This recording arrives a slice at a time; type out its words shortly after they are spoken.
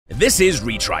This is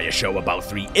Retry, a show about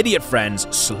three idiot friends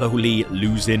slowly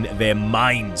losing their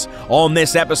minds. On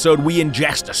this episode, we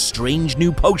ingest a strange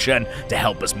new potion to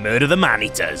help us murder the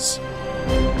Maneaters.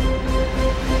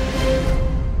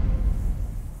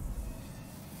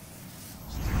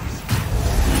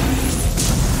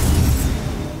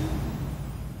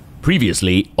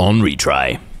 Previously on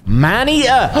Retry.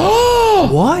 Maneater!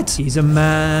 What? He's a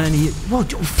man. Whoa,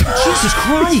 Jesus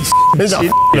Christ! He's not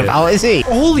about, is he?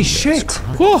 Holy shit!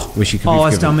 Whoa. Wish you could. Oh,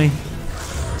 it's dummy.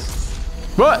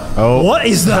 What? Oh, What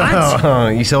is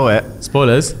that? you saw it.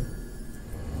 Spoilers.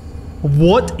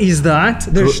 What is that?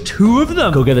 There's two of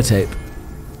them. Go get the tape.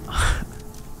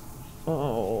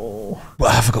 Oh. Well,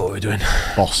 I forgot what we're doing.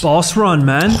 Boss run,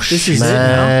 man. This is it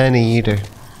now. Maneater.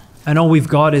 And all we've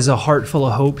got is a heart full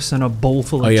of hopes and a bowl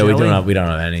full of jelly. we don't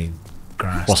have any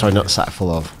grass. What's our nutsack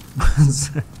full of?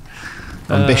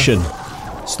 Ambition.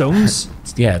 Stones?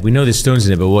 Yeah, we know there's stones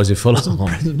in it, but what is it full of?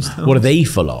 What are they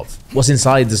full of? What's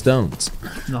inside the stones?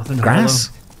 Nothing. Grass?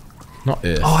 Hollow. Not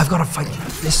earth. Oh, I've got to fight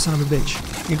this son of a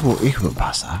bitch. You can run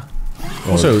past that.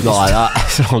 Also, Not like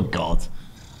that. Oh god.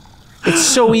 it's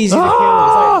so easy to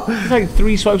kill. It's like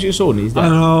 3 swipes of your sword and he's I dead.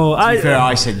 know.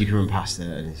 I said you can run past it.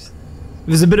 And it's...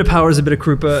 There's a bit of power, there's a bit of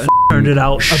Krupa, and turned it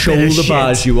out. Shoulder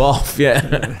bars you off,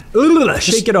 yeah.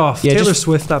 Shake it off. Yeah, Taylor just-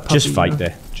 Swift, that puppy. Just fight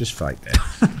there. Just fight there.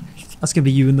 That's gonna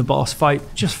be you in the boss fight.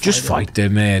 Just fight there,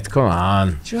 mate. Come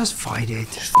on. Just fight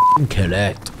it. Kill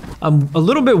it. I'm a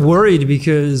little bit worried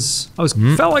because I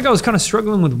felt like I was kind of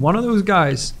struggling with one of those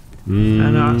guys,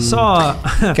 and I saw.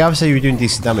 Gav said you were doing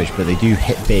decent damage, but they do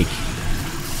hit big.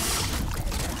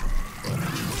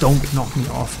 Don't knock me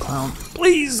off, clown.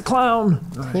 Please, clown.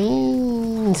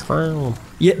 Please, clown.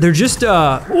 Yeah, they're just.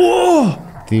 Whoa!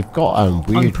 They've got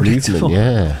weird Unpredictable. movement,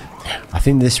 yeah. I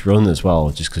think this run as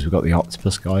well, just because we've got the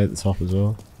octopus guy at the top as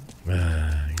well.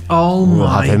 Oh We'll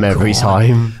my have him every God.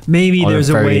 time. Maybe on a there's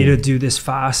a way very- to do this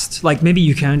fast. Like maybe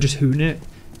you can just hoon it.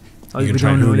 You We can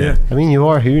try don't and know hoon yet. it. I mean, you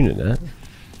are hooning it.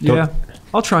 Yeah,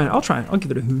 I'll try it. I'll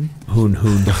give it a hoon. Hoon.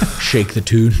 Shake the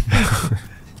tune.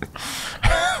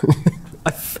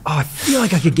 I feel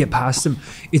like I could get past him.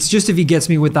 It's just if he gets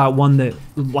me with that one that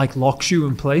like locks you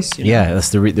in place. You know? Yeah, that's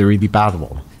the really bad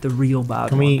one. The real bad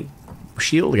Can one. we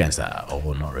shield against that?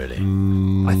 Oh, not really.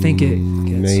 I think it gets...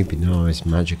 Maybe no, it's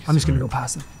magic. I'm just gonna go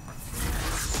past him.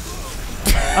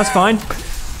 That's fine.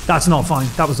 That's not fine.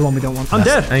 That was the one we don't want. I'm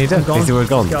dead. and you're dead. I'm gone. I think we're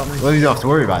gone. Got me. Well, we don't have to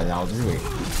worry about it now, do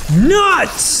we?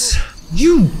 Nuts!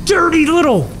 You dirty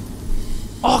little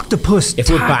octopus. If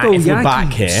we're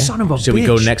back here, son of a should bitch. we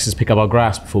go next and pick up our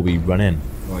grass before we run in?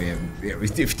 Oh yeah, we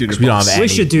do the We don't have any. We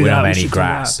should do we that. don't have We any should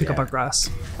grass. do that. Pick up our grass.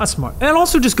 That's smart. And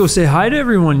also just go say hi to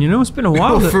everyone. You know, it's been a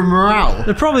while. for morale.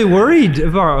 They're probably worried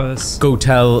about us. Go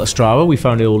tell Strava we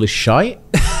found all this shite.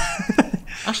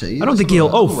 Actually, I don't think he'll.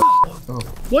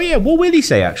 Well, yeah. What will he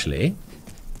say actually?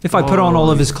 If I put on all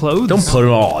of his clothes, Don't put it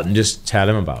on. Just tell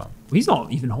him about it. He's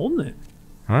not even holding it.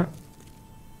 Huh?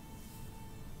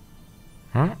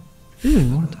 Huh?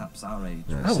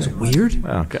 That was weird.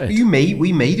 Okay.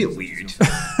 We made it weird.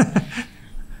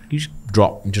 You just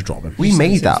drop him. We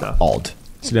made that stuff. odd.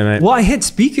 See you, mate. Well, I hit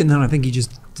speak and then I think he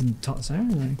just didn't say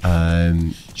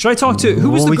anything. Should I talk to who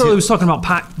was what the we girl do- who was talking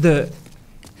about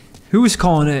who was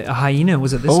calling it a hyena?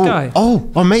 Was it this guy?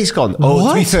 Oh, our mate's gone. Oh,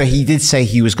 to be What? fair, he did say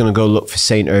he was going to go look for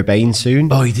Saint Urbain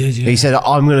soon. Oh, he did. Yeah. He said,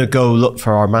 I'm going to go look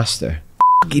for our master.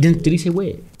 He didn't. Did he say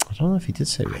wait? I don't know if he did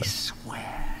say that.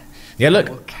 Yeah. Look.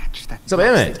 What's up,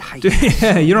 mate?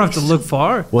 Yeah, you don't have to look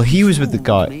far. Well, he was with the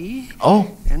guy.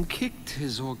 Oh, and kicked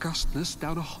his augustness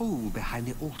down a hole behind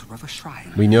the altar of a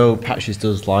shrine. we know Patches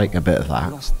does like a bit of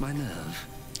that. Lost my nerve.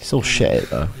 He's all shit at it,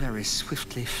 though. Very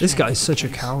swiftly. This guy's such a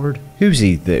coward. Who's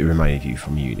he that reminded you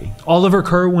from uni? Oliver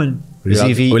Kerwin. Is Are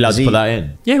we allowed is to put that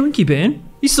in? Yeah, we can keep it in.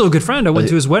 He's still a good friend. I went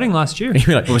to his wedding last year.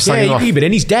 You're like, We're yeah, slagging you off. can keep it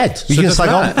in. He's dead. We So can does slag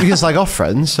that. off. We can slag off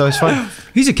friends, so it's fine.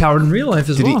 He's a coward in real life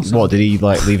as Did well. he? so- What did he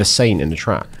like? Leave a saint in the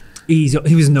trap? He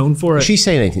was known for Is it. she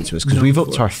saying anything to us? Because we've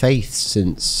upped our faith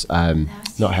since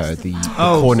not her, the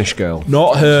Cornish girl.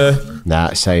 Not her.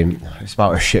 Nah, same. It's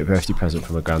about her shit birthday present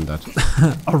from her granddad.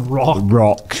 A rock.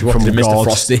 Rock From from Mr. God.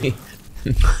 Frosty.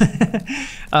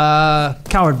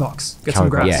 Coward box. Get some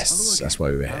Coward grass. box. Yes, that's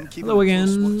why we were here. Hello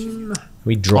again.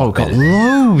 We Oh, drop got it.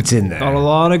 loads in Got a there.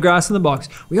 lot of grass in the box.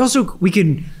 We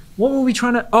can. What were we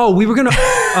trying to? Oh, we were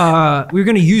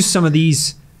gonna use some of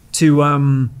these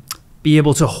to be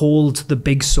able to hold the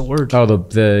big sword. Oh,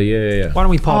 yeah. Why don't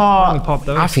we pop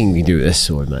those? I think we do this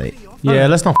sword, mate. Yeah,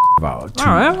 let's not about it too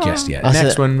All right, just yet. That's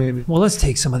Next it. one, maybe. Well, let's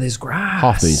take some of this grass.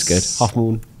 Half moon's good. Half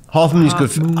moon. Half moon's good.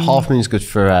 Half moon's good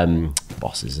for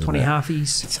bosses. 20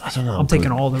 halfies. I don't know. I'm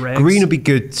taking all the regs. Green would be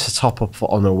good to top up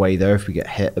on our way there if we get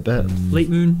hit a bit. Late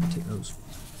moon. Take those.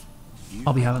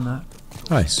 I'll be having that.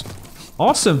 Nice.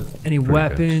 Awesome. Any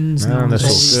weapons? No, that's all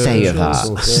good. Stay of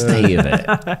that. Stay of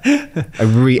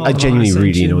it. I genuinely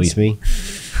really annoys me.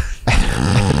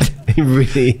 It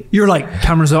really. You're like,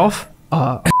 cameras off?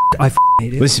 I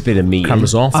hate it. This has been a meeting.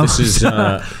 Cameras off. This is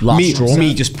last straw.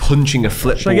 Me just punching a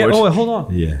flipboard. Should I get, oh, wait, hold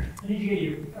on. Yeah. I need to get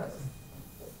you.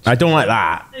 I don't like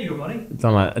that. There you go, buddy. I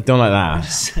don't like that.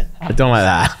 I don't like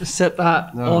that. Just set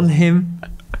that on him.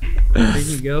 There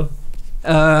you go.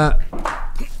 What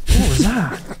was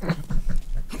that?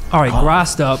 All right,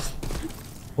 grassed up.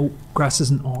 Oh, grass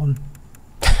isn't on.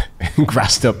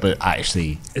 Grassed up, but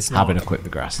actually It's haven't not. equipped the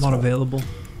grass. Not available.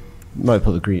 Might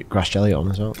put the grass jelly on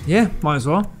as well. Yeah, might as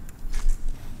well.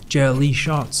 Jelly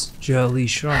shots. Jelly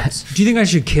shots. Do you think I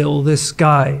should kill this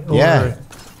guy? Or, Yeah.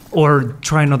 Or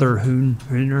try another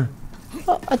hooner?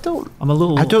 I don't. I'm a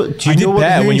little. I don't. Do you You know did what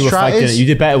better the when you were strat fighting. is? You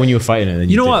did better when you were fighting it. Than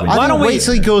You know did what? when Why I don't don't we- wait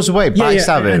till he goes away.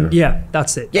 Backstab him. Yeah,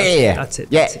 that's it. Yeah. That's it.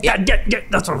 Yeah. That's it. Yeah,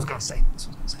 that's what I was gonna say. That's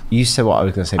what I was gonna say. You said what I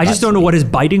was going to say. I just don't know what his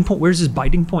biting point. Where's his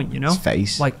biting point? You know, His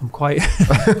face. Like I'm quite.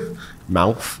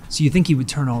 Mouth. So you think he would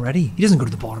turn already? He doesn't go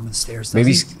to the bottom of the stairs. Does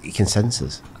Maybe he? he can sense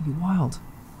us. That'd be wild.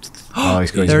 Oh,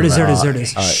 he's going. There it is. There it is. All There right. it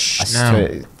is. All right. Shh. That's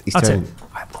No. He's That's it. turning.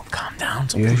 calm down.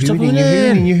 You're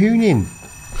hooning. You're hooning.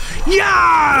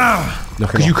 Yeah.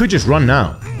 Because you could just run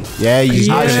now. Yeah, you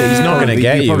Yeah. actually, He's not going to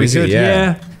get you, probably is he? could.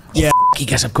 Yeah. Yeah. He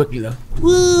gets up quickly though.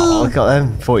 Oh, look at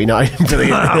them. 49.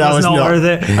 Brilliant. That was not worth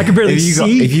it. I can barely if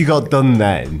see. you got done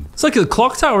then. It's like a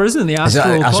clock tower, isn't it? The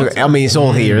astral clock tower. I mean, it's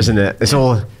all here, isn't it? It's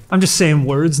all I'm just saying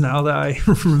words now that I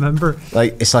remember.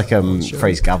 like it's like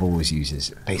phrase Gav always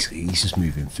uses. Basically, he's just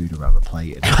moving food around the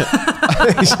plate.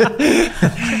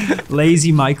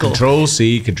 Lazy Michael. Control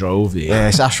C, Control V. Yeah,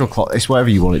 it's astral clock. It's whatever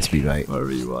you want it to be, mate.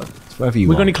 Whatever you want. It's whatever you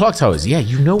We got want. any clock towers? Yeah,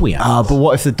 you know we have. But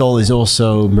what if the doll is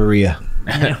also Maria?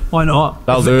 Yeah, why not?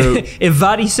 That'll do. If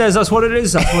Vati says that's what it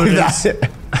is, that's what it is.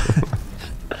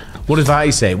 What did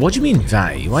Vati say? What do you mean,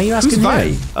 Vati? Why are you asking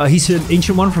Vati? He's an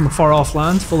ancient one from a far off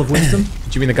land, full of wisdom. Do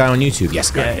you mean the guy on YouTube? Yes,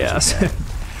 guy. Yeah, yes.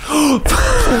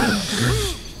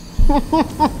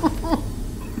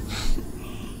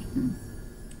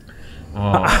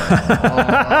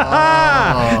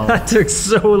 That took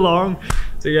so long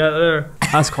to get there.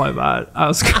 That's quite bad. That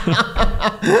was.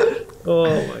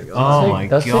 Oh my god. Oh my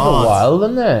That's take a while,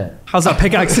 doesn't it? How's that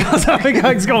pickaxe? How's that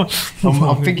pickaxe going?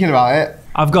 I'm thinking about it.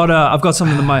 I've got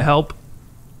something that might help.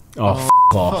 Oh, f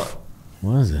off.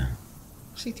 What is it?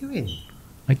 What's he doing?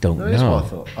 I don't That is what I know.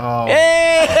 thought. Oh.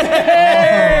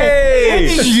 Hey!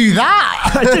 Did you do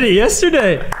that? I did it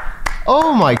yesterday.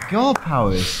 Oh my god,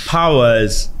 Powers.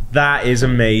 Powers. That is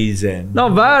amazing.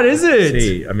 Not bad, is it?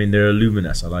 See, I mean, they're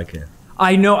luminous. I like it.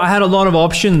 I know. I had a lot of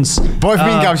options. Both me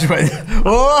and Gav just went,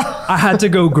 oh! I had to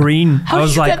go green. How I did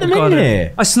was you like, get them oh, in God,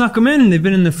 here? I snuck them in. They've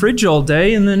been in the fridge all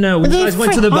day, and then we guys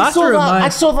went to the bathroom. I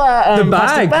saw that the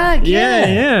plastic bag. yeah.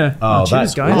 Yeah. Oh, cheers,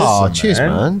 that's guys. Oh, Awesome, cheers, man.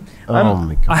 man. Oh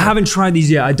my god. I haven't tried these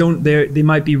yet. I don't. They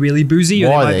might be really boozy, or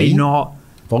What they are might be they? not.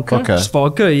 Vodka? Just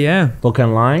vodka, yeah. Vodka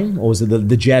and lime? Or is it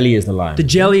the jelly is the lime? The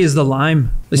jelly is the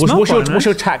lime. They smell What's quite your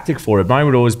nice. tactic for it? Mine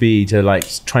would always be to like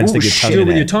try and stick your tongue Do it in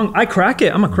with it. your tongue. I crack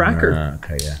it. I'm a cracker.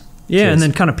 Okay, yeah. Yeah, Cheers. and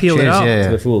then kind of peel it Cheers, out. yeah.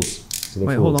 To the fools. To the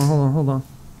Wait, fools. hold on.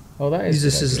 Oh, that is. Use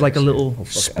this good as idea, like a actually. little Oh, fuck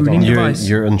it. I spooning don't- device.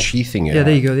 You're unsheathing it. Yeah,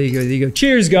 there you go. There you go.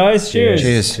 Cheers, guys. Cheers.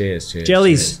 Cheers. Cheers.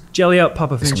 Jellies. Jelly up,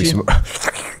 Papa There's gonna be Finchy. some-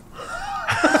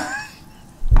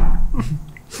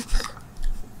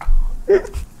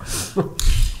 I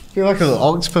feel like a little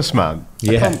octopus, man.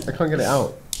 Yeah. I can't get it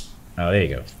out. Oh, there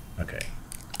you go. Okay.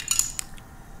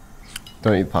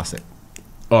 Don't eat plastic.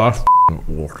 Oh, that's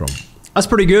awesome. That's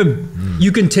pretty good.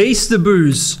 You can taste the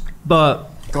booze, but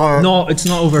no, it's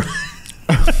not over.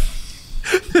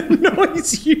 The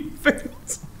noise you made.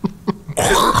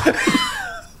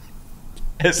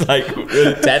 It's like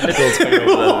the tentacles coming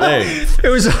over the thing. It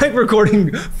was like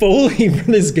recording Foley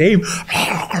for this game.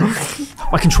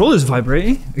 My controller's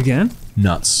vibrating again.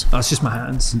 Nuts. That's just my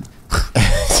hands.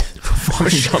 How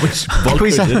much Please,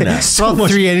 vodka's in there? it's about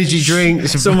 3 energy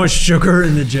drinks. So much sugar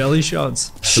in the jelly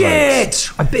shots.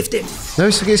 Shit! I biffed it. No,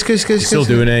 it's good. He's still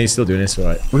doing it. He's still doing this. All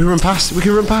right. We can run past.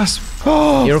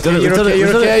 Oh, You're okay. You're okay. You're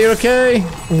okay. You're okay.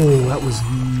 Oh, that was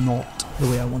not the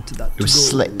way I wanted that. It was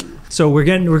slick. So we're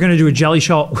gonna do a jelly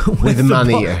shot with the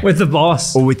Maneater. with the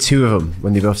boss. Or with 2 of them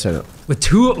when they both turn up. With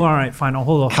 2. All right, fine. I'll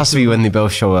hold off. Has to be when they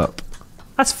both show up.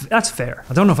 That's fair.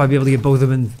 I don't know if I'd be able to get both of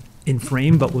them in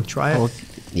frame, but we'll try it.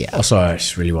 Yeah. Also, I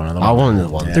just really want another one. I want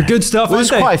another one. They're good stuff. Well, aren't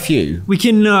there's they? quite a few. We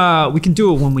can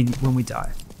do it when we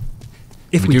die.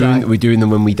 If we die. We're doing them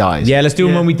when we die. Yeah, let's do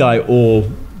them when we die or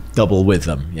double with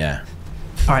them. Yeah.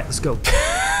 All right, let's go.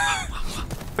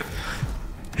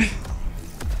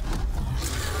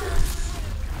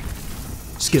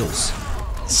 Skills.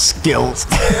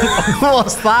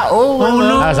 What's that? Oh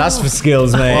no. That's for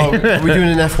skills, mate. Well, we're doing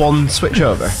an F1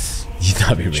 switchover.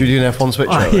 That'd be Should we do an F1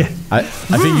 switchover? Yeah. I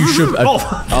think you should. Oh,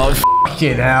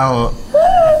 fucking hell.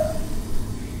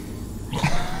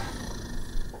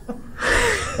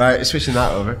 Right, switching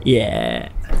that over. Yeah.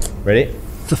 Ready?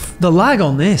 The lag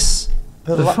on this.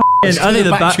 I think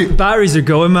the batteries are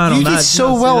going, man. You on did that.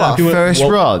 so well that first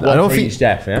run. I don't think.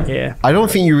 Yeah. I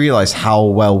don't think you realise how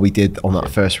well we did on that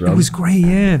first run. It was great,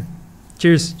 yeah.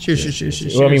 Cheers.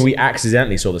 Cheers. Well, I mean, we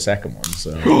accidentally saw the second one,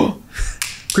 so.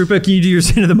 Krupa, can you do your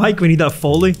sin to the mic? We need that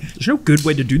Foley. There's no good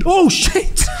way to do. Oh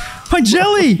shit! My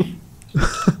jelly.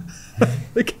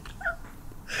 Like,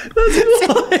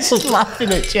 that's Just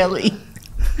laughing at jelly.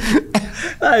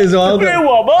 that is wild. I'm gonna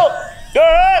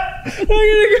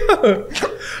go.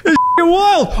 It's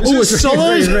wild. Oh, it's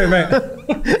solid.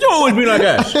 It's always been like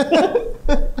this.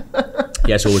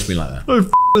 Yeah, it's always been like that.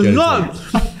 Oh, nuts.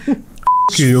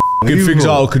 Get things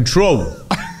out of control.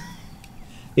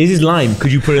 Is this lime?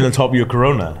 Could you put it in the top of your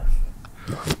Corona?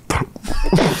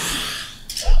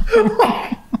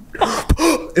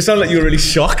 It sounded like you were really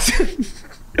shocked.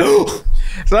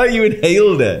 It's like you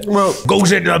inhaled it. Well,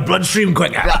 goes into the bloodstream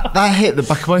quicker. that hit the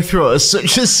back of my throat at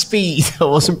such a speed I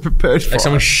wasn't prepared for. Like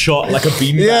someone shot like a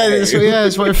bean. Yeah,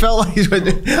 that's what it felt like.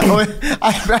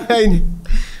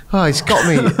 Oh, it's got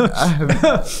me.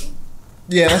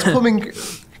 Yeah, that's coming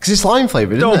because it's lime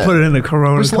flavored. Don't isn't put it in the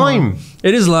Corona. It's lime.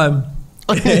 It is lime.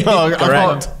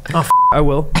 Correct. I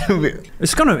will.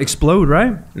 It's gonna explode,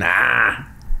 right? Nah.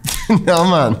 No,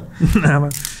 man. Nah,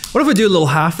 man. What if we do a little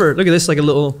halfer? Look at this, like a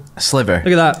little Sliver.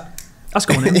 Look at that. That's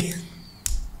going in.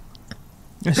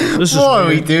 This is What are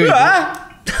weird. we doing?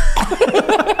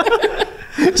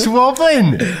 It's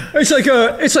wobbling.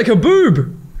 It's like a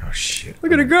boob. Oh shit.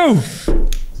 Look at it go.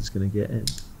 It's gonna get in.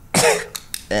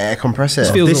 Yeah, compressor.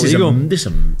 This feels illegal.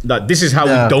 This is how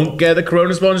we don't get the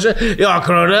Corona sponsor. Yeah,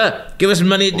 Corona, give us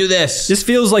money to do this. This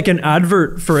feels like an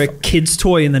advert for a kid's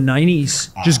toy in the 90s.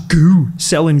 Just goo.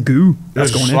 Selling goo.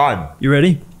 That's going slime. in. You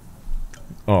ready?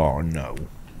 Oh no.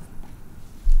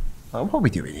 What are we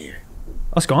doing here?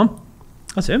 That's gone.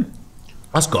 That's him.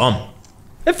 That's gone.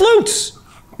 It floats.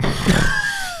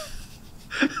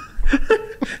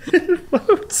 It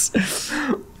floats.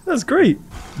 That's great.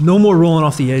 No more rolling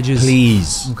off the edges.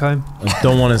 Please. Okay. I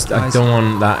don't want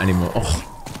that anymore. Oh.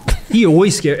 He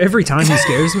always scares. Every time he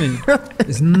scares me.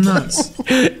 It's nuts.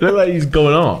 Look like he's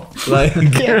going off. Like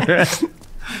It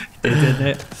didn't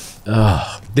it?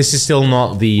 this is still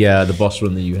not the boss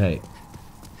run that you hate.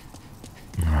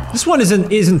 This one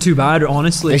isn't too bad,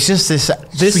 honestly. It's just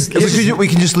we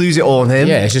can just lose it all on him.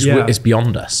 Yeah, it's just it's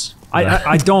beyond us.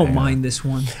 I don't mind this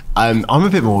one. I'm a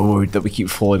bit more worried that we keep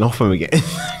falling off when we get in.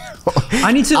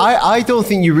 I need to. I don't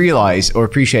think you realise or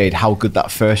appreciate how good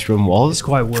that first run was. It's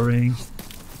quite worrying.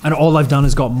 And all I've done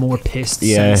is got more pissed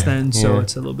since then, so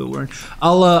it's a little bit worrying.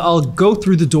 I'll go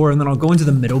through the door and then I'll go into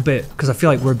the middle bit because I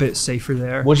feel like we're a bit safer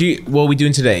there. What are we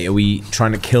doing today? Are we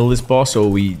trying to kill this boss or are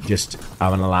we just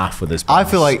having a laugh with this boss? I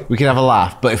feel like we can have a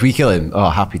laugh, but if we kill him,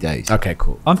 happy days. Okay,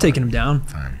 cool. I'm taking him down.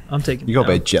 Fine. I'm taking. You got a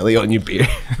bit of jelly on your beard.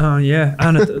 Oh yeah,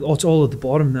 and it's all at the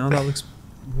bottom now. That looks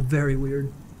very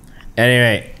weird.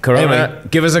 Anyway, Corona,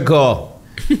 give us a call.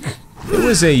 There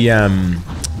was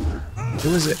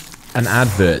an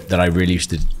advert that I really used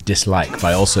to dislike, but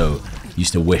I also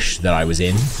used to wish that I was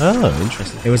in. Oh,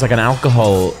 interesting. It was like an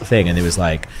alcohol thing, and it was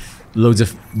like loads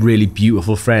of really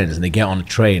beautiful friends, and they get on a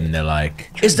train, and they're like,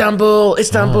 Istanbul,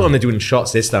 and they're doing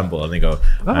shots to Istanbul, and they go,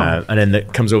 and then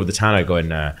it comes over the tannoy going,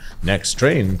 next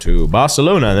train to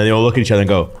Barcelona, and then they all look at each other and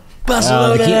go,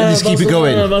 Barcelona, just keep it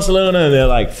going. Barcelona, and they're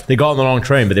like, they got on the wrong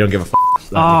train, but they don't give a f***.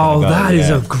 That is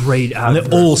a great advert.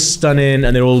 And they're all stunning,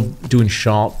 and they're all doing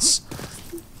shots.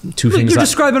 You're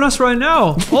describing us right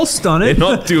now. All stunning.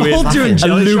 They're not doing a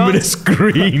luminous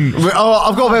green.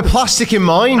 I've got a bit of plastic in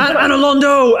mine.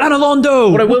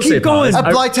 Analondo. What I will say, keep going.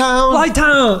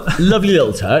 Blighttown. Lovely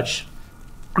little touch.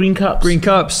 Green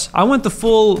cups. I went the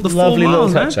full Lovely mile, little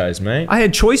man. touch eyes, mate. I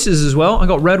had choices as well. I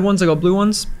got red ones. I got blue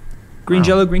ones. Green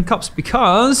jello, green cups.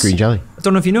 Because Green jelly. I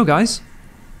don't know if you know, guys.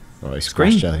 Oh, it's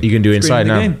green. jelly. You can do inside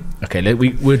green in the now. game. Okay,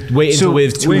 we're waiting So,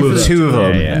 with wait for two of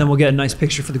them. Yeah. And then we'll get a nice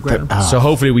picture for the ground. So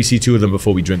hopefully we see two of them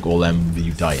before we drink all them that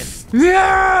you die in.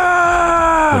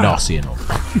 Yeah! We're not seeing them.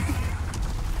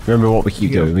 Remember what we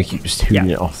keep doing? We keep just tuning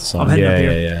Yeah. it off the I'm side. heading up Yeah,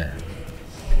 here.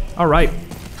 yeah. All right.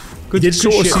 Good Did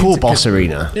sort of shit. Cool boss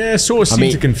arena. Yeah, it sort of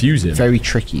seemed to confuse him. Very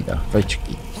tricky though. Very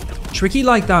tricky. tricky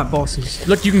like that, bosses.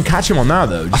 Look, you can catch him on that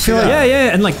though. I feel like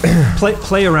Yeah, and like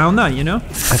play around that, you know?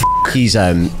 he's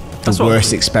the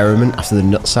worst experiment after the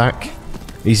nutsack.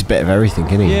 He's a bit of everything,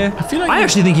 isn't he? Yeah. I feel like I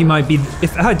actually think he might be,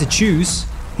 if I had to choose,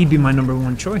 he'd be my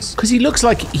 #1 choice. because he looks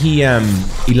like he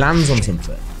lands on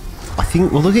something. I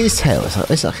think. Well, look at his tail.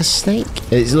 It's like a snake.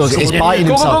 It's biting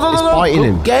Go, himself. go, go, go, It's go, biting go.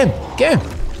 him. Get him.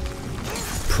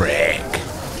 Prick.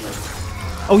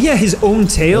 Oh yeah, his own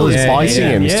tail is It's biting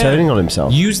him. He's turning on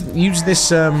himself. Use this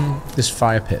this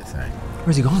fire pit thing.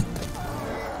 Where's he gone?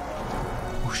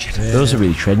 Oh shit. Those are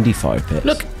really trendy fire pits.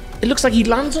 Look, it looks like he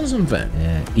lands on something.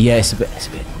 Yeah, it's a bit.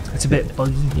 It's a bit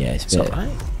buggy. Yeah, it's a It's bit.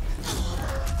 alright.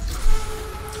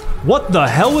 What the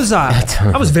hell was that?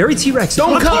 That was very T-Rex.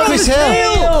 Don't cut his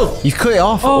tail! You've cut it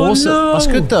off. Oh, awesome. no. That's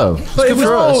good though. But it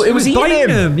was, it was eating biting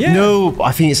him. Yeah. No, but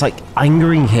I think it's like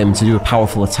angering him to do a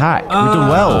powerful attack. We've done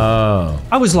well. Oh.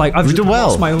 I was like, I've We've just done well.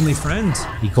 lost my only friend.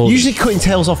 He called. Usually cutting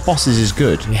tails off bosses is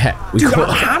good. Yeah. We Dude, call,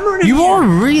 I'm hammering him. You are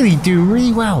really doing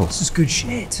really well. This is good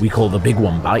shit. we call the big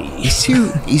one bite.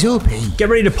 He's OP. Get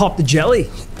ready to pop the jelly.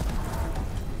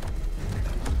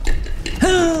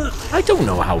 I don't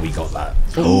know how we got that.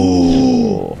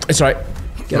 Oh. It's right.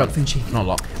 Get up, Finchy. Not a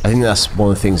lot. I think that's one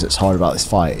of the things that's hard about this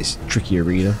fight. Is tricky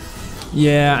arena.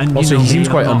 Yeah, and Also, you know he seems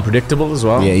me, quite I'm not- unpredictable as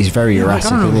well. Yeah, he's very Yeah, like, I erratic,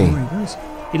 don't know isn't where he goes.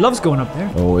 He loves going up there.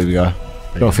 he? Oh, here we go.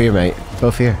 Both here, mate.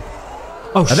 Both here.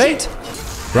 Oh Are they? shit!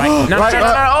 Right. No, Right, no, no,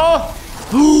 right.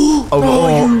 no,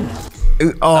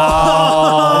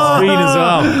 Oh, green as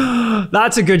well.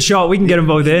 That's a good shot. We can get them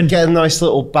both in. get a nice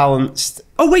little balanced.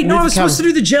 Oh wait, no, Move I was the supposed to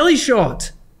do the jelly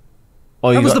shot.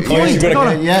 Oh, That was the point. Yeah,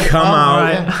 Got it. yeah. Come Oh, out.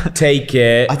 yeah. Take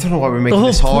it. I don't know why we're The making whole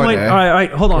this point. harder. All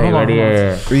right, hold on, hold on.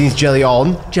 We need jelly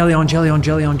on. Jelly on, jelly on,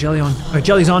 jelly on, jelly on. All right,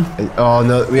 jelly's on. Oh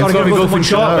no, we have Gotta to go for one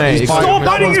shot, mate. He's Stop biting-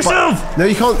 biting one's yourself! No,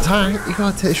 you can't. You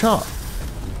can't take a shot.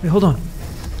 Wait, hold on.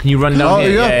 Can you run down Oh,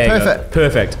 here? yeah, There you go. perfect.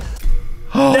 Perfect.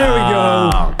 There we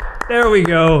go. There we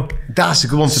go. That's a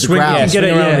good one for the Swing, ground. yeah, Get swing it,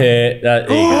 around yeah. here. There you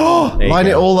go. There you Line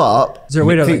go. it all up. Is there a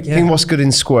way to, think, like, yeah. think what's good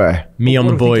in square? Me on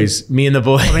the What do we boys. Me and the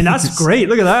boys. I mean, that's great.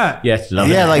 Look at that. Yeah,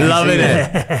 loving Yeah, it. like loving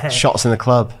it. Shots in the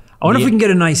club. I wonder if Yeah. we can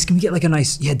get a nice. Can we get like a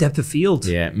nice depth of field?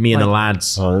 Yeah, me and the Like-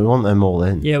 lads. Oh, we want them all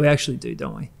in. Yeah, we actually do,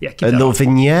 don't we? Yeah, keep A that little up.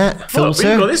 vignette Look, we've got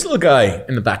filter. this little guy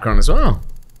in the background as well.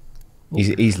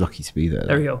 He's lucky to be there.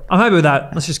 There we go. I'm happy with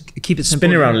that. Let's just keep it simple.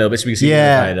 Spin around a little bit so we can see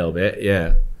Yeah. the guy a little bit.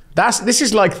 Yeah. This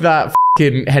is like that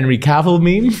fucking Henry Cavill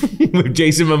meme with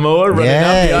Jason Momoa running Yeah,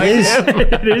 out it behind is. him.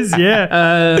 It is,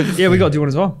 yeah. Yeah, we got to do one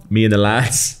as well. Me and the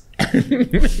lads.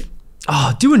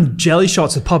 Oh, doing jelly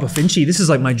shots with Papa Finchy. This is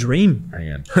like my dream.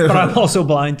 Hang on. But I'm also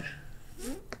blind.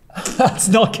 That's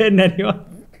not getting anyone.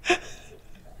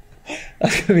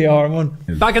 That's gonna be a hard one.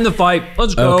 Back in the fight.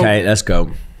 Let's go. Okay, let's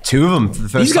go. Two of them for the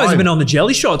first These guys time. have been on the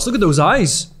jelly shots. Look at those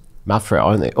eyes. Mad for it,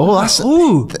 aren't they? Oh, that's.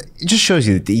 Ooh. It just shows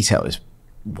you the detail is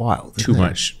wild. Too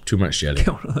much jelly.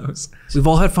 One of those. We've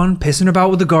all had fun pissing about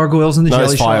with the gargoyles and the No, jelly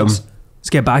let's fight 'em. shots. Let's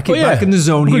get back, Oh, yeah. back in the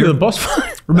zone Look at here. the boss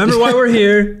fight. Remember why we're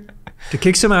here. To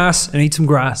kick some ass and eat some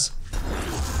grass.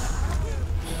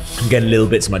 I'm getting little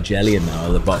bits of my jelly in now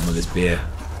at the bottom of this beer.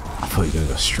 I thought you were going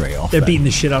to go straight off. They're there. beating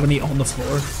the shit out of me on the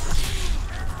floor.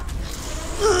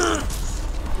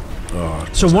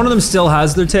 So one of them still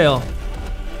has their tail.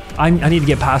 I need to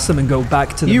get past them and go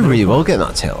back to the You middle really point. will get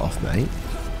that tail off, mate.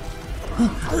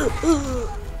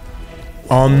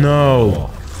 Oh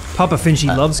no. Papa Finchy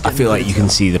loves I getting feel like the you can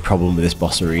see the problem with this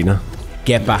boss arena.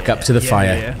 Get back up to the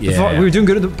fire. Yeah. Yeah. The fi- we were doing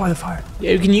good by the fire.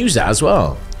 Yeah, you can use that as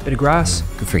well. Bit of grass.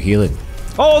 Good for healing.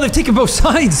 Oh, they've taken both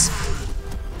sides.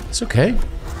 It's okay.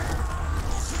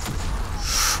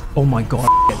 Oh my god,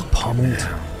 getting pummeled.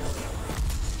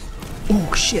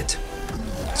 Oh shit.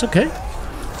 It's okay.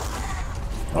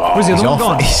 Where's the other one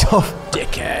gone? He's off.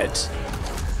 Dickhead.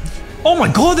 Oh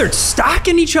my god, they're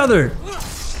stacking each other.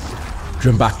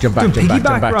 Jump back, jump back, Doing jump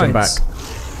back, jump piggyback back, jump back. rides.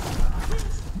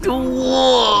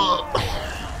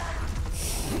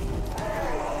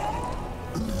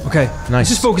 Okay, Nice. let's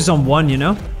just focus on one, you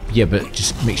know? Yeah, but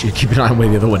just make sure you keep an eye on where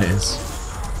the other one is.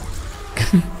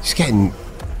 He's getting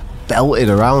belted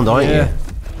around, aren't you?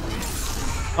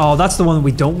 Oh, that's the one that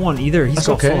we don't want either. He's That's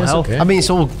got okay, full that's health. okay. I mean, it's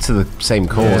all to the same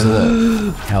cause, isn't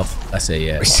it? Health, I say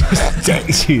yeah. It's just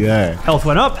decks you there. Health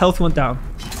went up, health went down.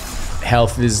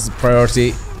 Health is the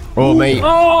priority. Oh, mate.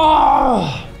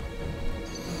 Oh!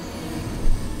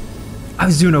 I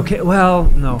was doing okay. Well,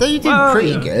 no. You did Well, pretty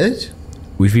yeah. good.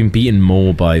 We've been beaten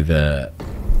more by the...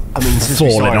 I mean, since we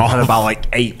Falling started, I've off. had about like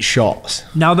 8 shots.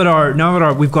 Now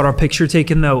that we've got our picture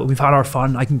taken though, we've had our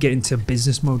fun. I can get into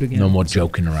business mode again. No more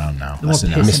joking around now. more That's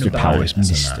enough. pissing Mr. about Powers,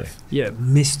 That's Mr. enough. Yeah,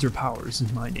 Mr. Powers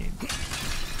is my name.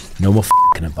 No more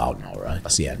f***ing about now, right?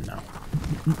 That's the end now.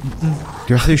 Do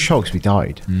you have to do shots? We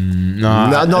died. No,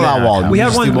 Not that one. We had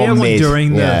just one- did we had one mid.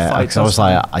 during the yeah, fight, because I was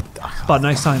that's like, But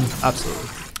next time, absolutely.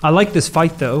 I like this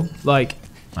fight though. Like,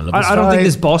 I love this I don't fight. think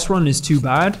this boss run is too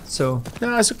bad. So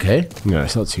No, it's okay. no,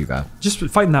 it's not too bad. just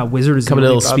fighting that wizard is A couple the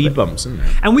of only little bad speed bit. bumps, isn't there?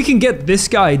 And we can get this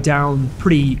guy down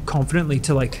pretty confidently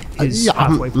to like his Yeah,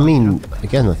 halfway I point. mean,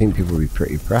 again, I think people will be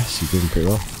pretty impressed. You're doing pretty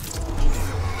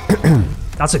well.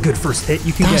 That's a good first hit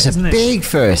you can That's get, isn't a it? big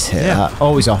first hit. Yeah.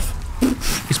 Oh, he's off.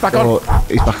 He's back on. Oh,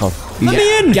 he's back on. Let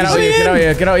me in. Get out of here, get out of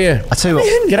here, get out of here. I tell you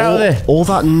what, Get out of there. All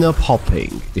that nub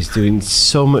hopping is doing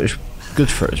so much good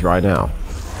for us right now.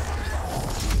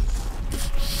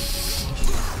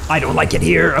 I don't like it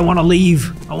here. I want to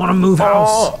leave. I want to move house.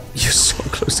 Oh, you're so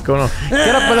close to going on.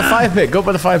 Get up by the fire pit, go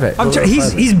by the fire pit.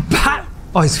 He's back.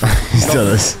 Oh, he's. He's done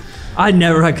this. I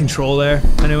never had control there.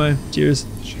 Anyway, cheers.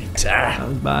 That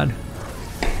was bad.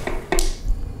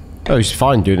 Oh, he's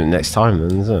fine doing it next time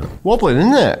then, isn't it? Wobbling,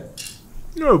 isn't it?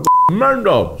 No,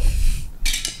 Mando.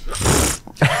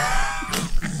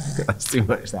 That's too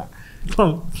much, that.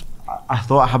 Oh, I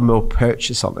thought I had more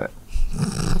purchase on it.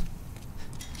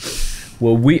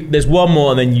 Well, there's one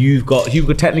more, and then you've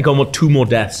technically got 2 more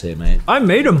deaths here, mate. I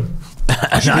made him.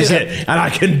 And that's it. And I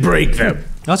can break them.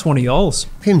 That's one of y'all's.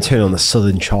 Look at him turn on the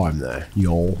southern charm there,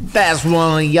 y'all. That's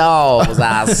one of y'all's,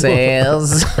 I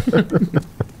says.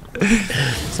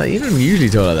 So you don't usually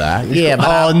talk like that. Yeah, but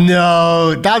Oh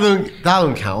no, that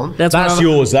don't count. that's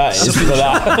yours. That is for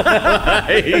that. All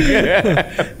right,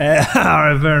 fair It's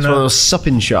one of enough. those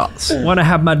supping shots. Want to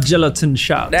have my gelatin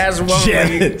shot? That's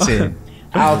one.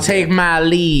 I'll take my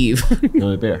leave. You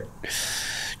want a beer?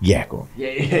 Yeah, go on.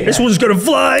 This one's gonna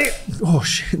fly. Oh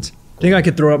shit! Think I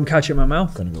could throw it up and catch it in my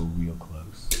mouth? Gonna go real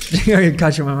close. Think I could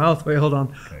catch it in my mouth? Wait, hold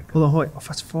on. Hold on, wait. Oh,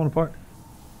 that's falling apart.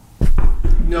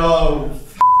 No.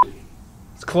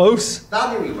 It's close.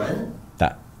 That really went.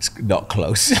 That's not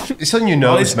close. It's on your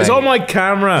nose, It's mate. on my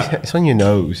camera. It's on your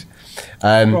nose.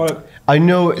 Right. I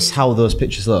know it's how those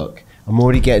pictures look. I'm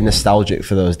already getting nostalgic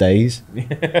for those days.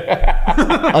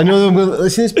 I know them.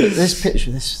 Listen, this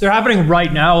picture. This. They're happening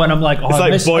right now, and I'm like, oh, It's I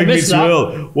like missed, Boy I missed Meets that.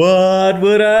 World. What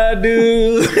would I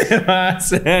do if I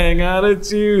sang out of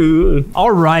tune?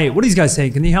 All right, what are these guys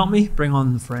saying? Can you help me? Bring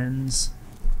on the friends.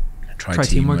 Try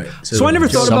Teamwork. So I never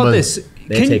thought about summon. this.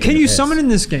 They're Can taking you the piss. summon in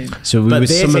this game? So we But would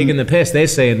they're summon. taking the piss. They're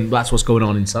saying that's what's going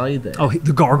on inside there. Oh,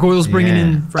 the gargoyles bringing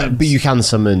in friends. But you can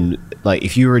summon, like,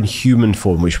 if you were in human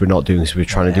form, which we're not doing because we're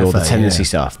trying to do all the Whatever, tendency yeah.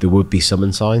 stuff, there would be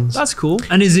summon signs. That's cool.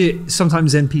 And is it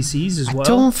sometimes NPCs as well? I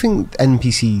don't think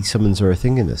NPC summons are a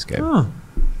thing in this game. Oh,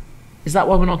 Is that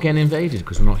why we're not getting invaded?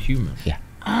 Because we're not human? Yeah.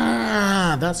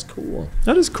 Ah, that's cool.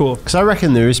 that is cool. Because I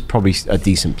reckon there is probably a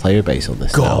decent player base on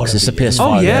this. God, Because it's a yeah. PS5.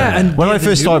 Oh, yeah, and when yeah, I the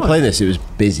first new started one. playing this, it was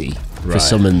busy for Right.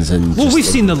 summons and. Well, just we've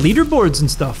seen the leaderboards and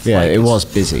stuff. Yeah, like, it it's- was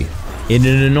busy. In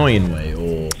an annoying way,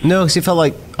 or No, because it felt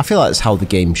like I feel like that's how the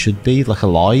game should be, like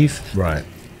alive. right.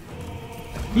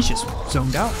 He's just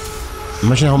zoned out.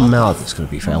 Imagine how mad it's going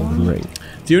to be for Elden Ring.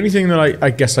 The only thing that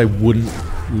I guess I wouldn't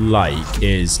like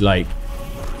is like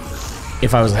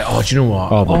if I was like, oh, do you know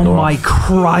what? Oh my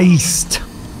Christ.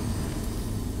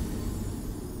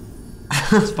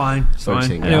 It's fine. It's What are you fine.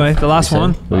 saying, Anyway, Gav? the last What are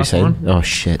one. you saying? What are you Last saying? one. Oh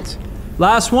shit!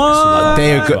 Last one.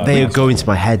 They are going to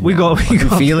my head. We now. got- we I can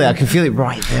got- feel it. I can feel it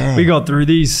right there. We got through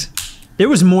these. There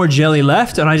was more jelly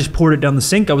left, and I just poured it down the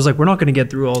sink. I was like, we're not going to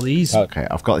get through all these. Okay,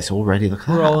 I've got this all ready. Look at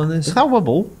We're that. all in this. Look at that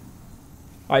wobble.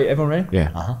 All right, everyone ready?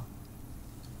 Yeah.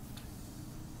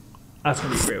 That's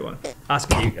going to be a great one. That's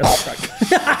going to be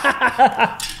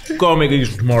a Go on, make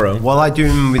these tomorrow. What I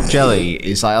do with jelly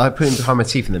is like I put it behind my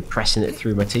teeth and then pressing it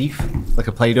through my teeth like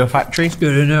a Play-Doh factory.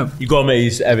 good to know. You got to make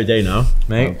these every day now, Oh,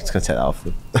 mate. it's gonna take that off.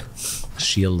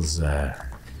 Shields, looking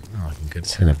good.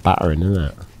 It's gonna batter in, isn't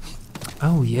it?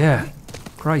 Oh, yeah.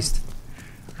 Christ.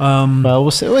 Well,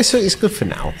 we'll see. Well, it's good for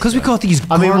now. Because we got these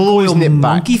I mean, we'll always gargoyle nip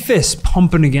back. monkey fists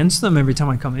pumping against them every time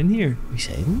I come in here. What are you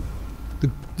saying?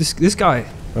 This guy,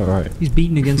 All right. he's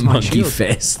beating against my Monkey shield.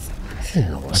 fist. I don't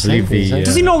know what I believe the,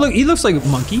 Does he not look? He looks like a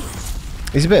monkey.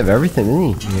 He's a bit of everything,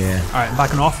 isn't he? Yeah. All right, I'm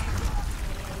backing off.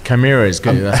 Chimera is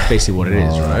good. That's basically what it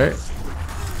is, right?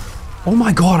 Oh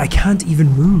my god, I can't even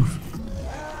move.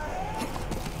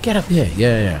 Get up here.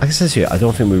 Yeah. Like I said to you, I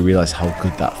don't think we realised how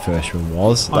good that first one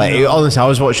was. Like, know. honestly, I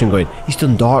was watching going, he's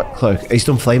done Dark Cloak, he's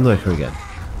done Flame Lurker again.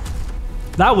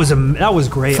 That was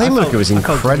great. Flame I Lurker was I felt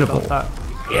good incredible. about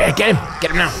Yeah, get him.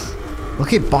 Get him now.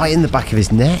 Look at biting the back of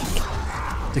his neck.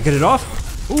 that. To get it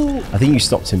off. Ooh. I think you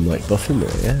stopped him, like, buffing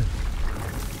there, yeah.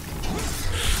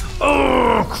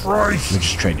 Oh Christ. We're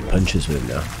just trading punches with him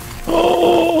now.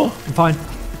 I'm fine.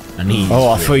 And he. Oh,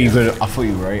 I thought you were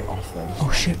right off then.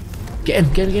 Oh shit. Get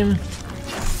him.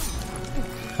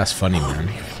 That's funny, man.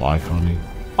 Fly Connie.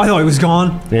 I thought he was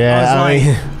gone. Yeah,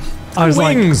 I was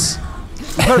Wings.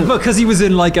 like, because he was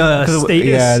in like a status.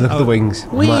 Yeah, look at the wings.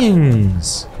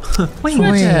 Wings.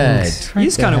 Wings.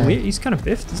 He's kind of weird. He's kind of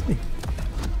biffed, isn't he?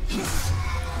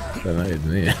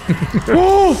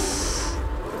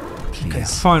 Okay,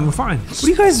 fine. We're fine. What are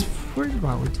you guys worried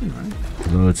about? We're doing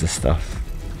right. Loads of stuff.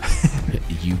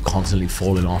 You constantly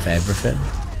falling off everything.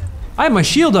 I have my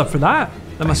shield up for that.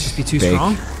 That must just be too Big.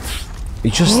 strong. You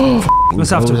just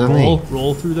Must have to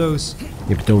roll through those.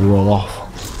 Yeah, but don't roll off.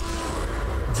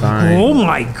 Fine. Oh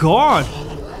my god.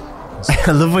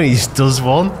 I love when he just does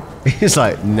one. He's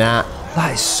like, nah.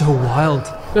 That is so wild.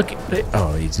 Look.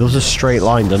 Oh, he's Does a straight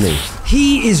line, doesn't he?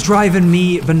 He is driving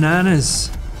me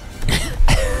bananas.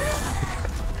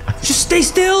 Just stay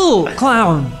still,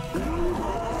 clown.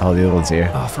 Oh, the other one's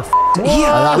here. Oh, for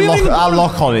yeah. That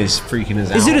lock on is freaking us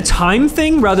out. Is it a time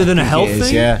thing rather than a health It is,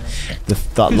 thing? yeah.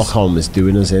 That lock on was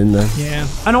doing us in there. Yeah.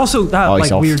 And also that Oh, he's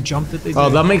like off. weird jump that they did. Oh,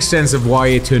 that makes sense of why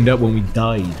it turned up when we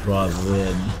died rather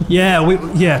than Yeah,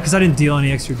 because I didn't deal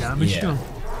any extra damage. Yeah. to him.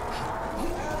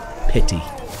 pity.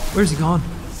 Where's he gone?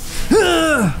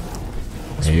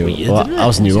 Hey, weird, well, isn't it? that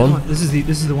was a new one. This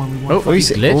is the one we want. Oh, he's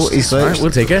glitched. Oh, he's glitched. Alright,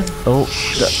 we'll take it. Oh,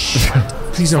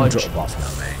 Please don't drop off now,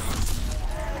 mate.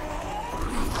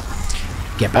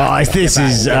 Get back. oh, this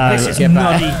is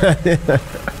nutty.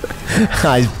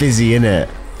 he's busy, innit?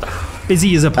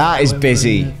 Busy as a That is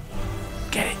busy.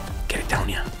 Get it down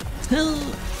here.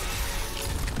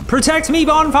 Protect me,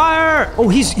 bonfire! Oh,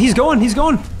 he's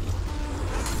going.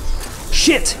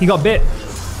 Shit, he got bit.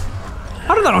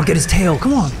 How did that not get his tail?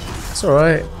 Come on. It's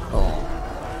alright.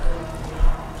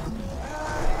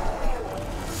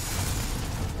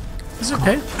 It's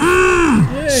okay.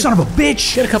 Son of a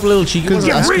bitch. Get a couple little cheeky ones.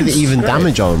 That's going to even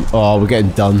damage on him. Oh, we're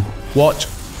getting done. Watch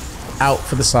out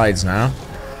for the sides now.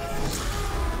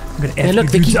 I'm gonna Hey, look,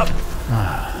 they keep... up.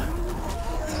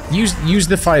 Use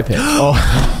the fire pit. Oh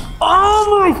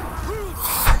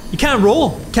my! You can't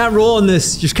roll. Can't roll in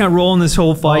this. Just can't roll in this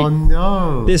whole fight. Oh,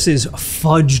 no. This is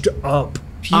fudged up.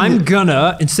 I'm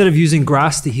gonna, instead of using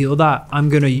grass to heal that, I'm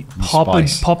gonna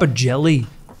pop a jelly.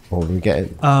 Oh, we're getting...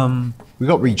 we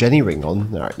got Regeni ring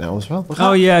on right now as well.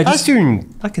 Oh yeah, That's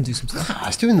doing... I can do some stuff.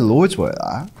 That's doing the Lord's work,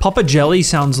 that. Papa Jelly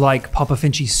sounds like Papa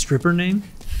Finchy's stripper name.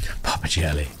 Papa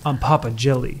Jelly. I'm Papa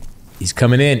Jelly. He's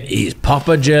coming in. He's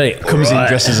Papa Jelly. Comes in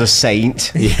dressed as a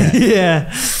saint.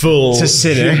 Yeah. Full To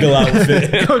sinner. jingle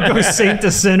outfit. Go saint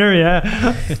to sinner,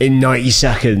 yeah. In 90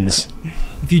 seconds.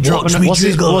 If you drop Watch an me What's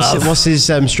jiggle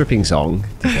his stripping song?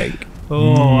 To take?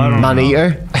 Oh, I don't know.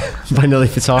 Maneater by Nelly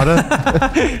Furtado.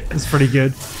 It's pretty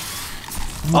good.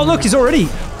 Oh look, he's already.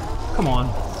 Come on.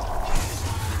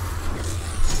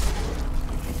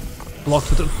 Blocked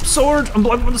with a sword. I'm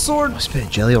blocked with a sword. There's a bit of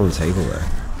jelly on the table there.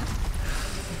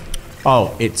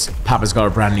 Oh, it's Papa's got a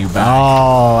brand new bag.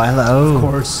 Oh, hello. Of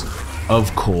course.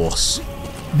 Of course.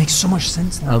 It makes so much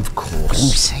sense now. Of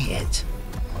course. Say it.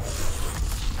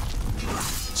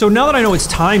 So now that I know it's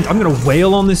timed, I'm gonna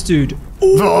wail on this dude.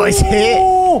 Oh, it's hit.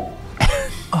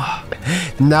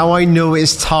 Now I know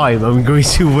it's time. I'm going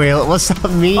to wail. What's that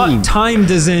mean?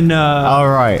 Timed as in. All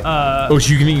right. Oh,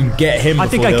 so you can even get him. I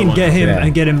think before I the can other get one. him Yeah.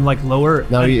 and get him like lower.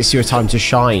 Now it's your time to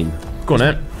shine. Go on,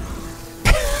 Ed.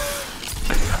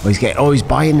 Oh, he's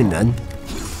buying him then.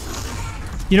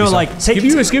 You know, like take Give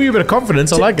you a bit of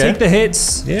confidence. I like take it. the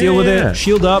hits, Yeah, deal with yeah. it,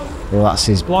 shield up, Well, that's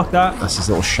his block that.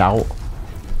 little shout.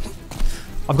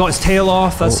 I've got his tail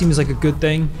off. That seems like a good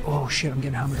thing. Oh shit, I'm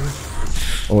getting hammered here.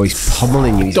 Oh, he's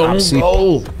pummeling you. He's Don't absolutely-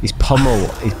 roll. He's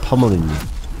pummeling you.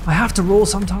 I have to roll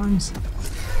sometimes.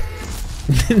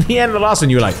 In the end of the last one,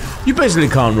 you were like, you basically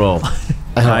can't roll.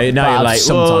 now you're like,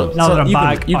 well, sometimes. Now that I'm you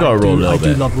back, you gotta roll a little I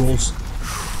bit. do love rolls.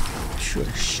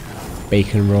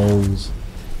 Bacon rolls.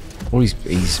 Oh, he's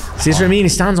See, that's what I mean. He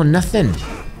stands on nothing.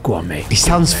 Go on, mate. he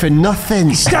stands for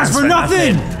nothing. Stands for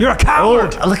nothing. You're a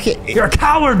coward. Oh, look at You're a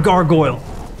coward, gargoyle.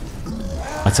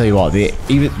 I tell you what,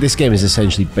 even this game is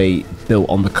essentially built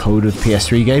on the code of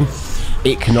PS3 game.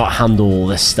 It cannot handle all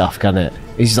this stuff, can it?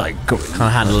 It's like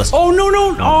Can't handle this. Oh no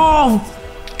no!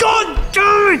 Oh, God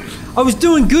damn it! I was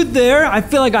doing good there. I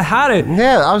feel like I had it.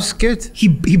 yeah, that was good. He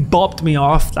bopped me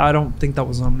off. I don't think that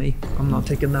was on me. I'm not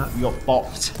taking that. You got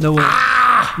bopped. No,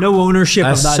 no ownership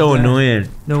That's of that. so death. annoying.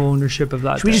 No ownership of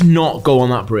that. Should we death. just not go on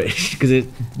that bridge? Because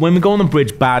when we go on the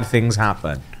bridge, bad things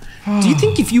happen. Do you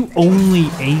think if you only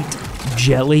ate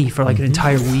jelly for like an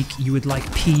entire week, you would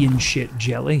like pee and shit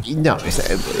jelly? No, it's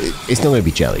not going to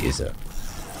be jelly, is it?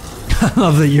 I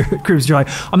love that your group's like,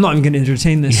 I'm not even going to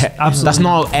entertain this. Yeah, Absolutely. That's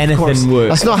not how anything works.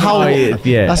 That's not how.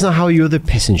 Yeah. That's not how your other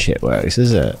piss and shit works,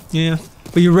 is it? Yeah.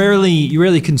 But you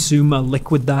rarely consume a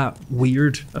liquid that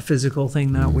weird, a physical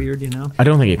thing that weird, you know? I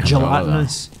don't think it comes out like that.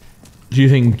 Gelatinous. Do you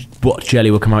think what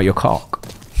jelly will come out your cock?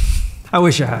 I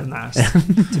wish I hadn't asked,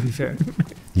 to be fair.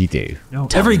 You do. No,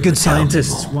 every good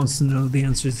scientist wants to know the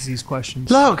answers to these questions.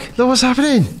 Look what's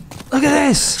happening. Look at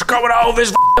this! It's coming out of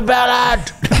his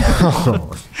ballad.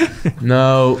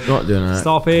 No, not doing that.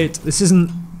 Stop it. This isn't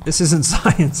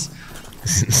science.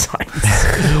 This isn't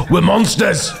science. We're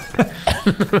monsters.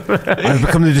 I've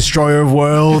become the destroyer of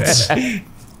worlds.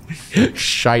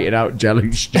 Shiting out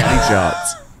jelly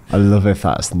shots. I love if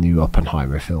that's the new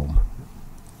Oppenheimer film.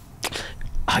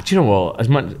 Do you know what? As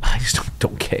much I just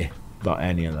don't care about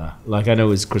any of that. Like I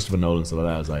know it's Christopher Nolan stuff like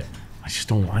that. I was like, I just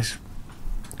don't want.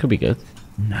 Could be good.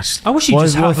 I wish you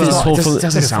just have It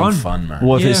doesn't sound fun, man.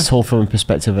 What if it's told from a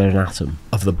perspective of an atom?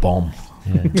 Of the bomb.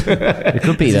 Yeah. It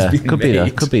could be there. Could be there.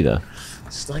 Could be there.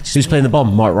 Like, Who's playing the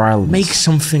bomb? Mark Rylance. Make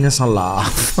something as a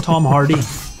laugh. Tom Hardy.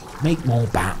 Make more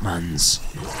Batmans.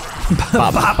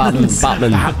 Batman.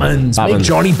 Make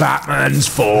Johnny Batmans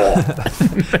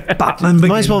 4. Batman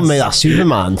Might as well make that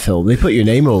Superman film. They put your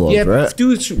name all over it.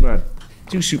 Do Superman.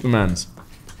 Do Supermans.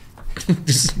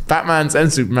 Just Batmans and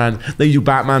Supermans. They do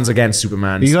Batmans against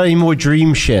Supermans. You got any more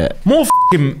dream shit? More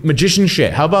f***ing magician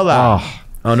shit. How about that?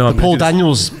 Oh no, Paul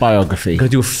Daniels biography. I'm gonna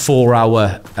do a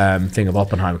 4-hour thing of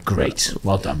Oppenheimer. Great,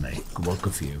 well done, mate. Well,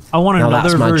 good for you. I want Now another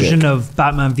that's magic. version of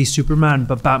Batman v Superman,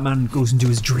 but Batman goes into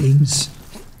his dreams.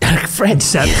 Fred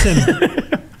Incepts him.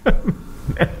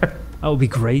 That would be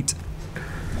great.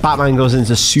 Batman goes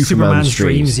into Superman's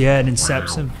dreams, yeah, and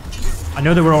incepts him. I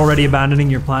know that we're already abandoning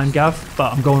your plan, Gav,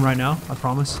 but I'm going right now, I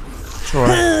promise. It's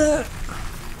alright.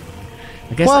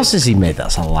 What else has he made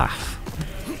that's a laugh?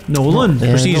 Nolan.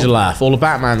 Prestige a laugh. All the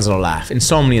Batmans are a laugh.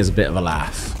 Insomnia's a bit of a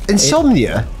laugh.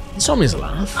 Insomnia? Insomnia's a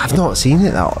laugh. I've not seen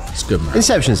it that one. It's good, man.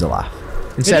 Inception's a laugh.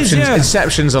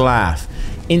 Inception's a laugh.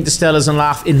 Interstellar's a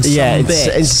laugh in some bits.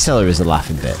 Interstellar is a laugh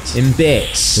in bits. In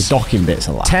bits. The docking bit's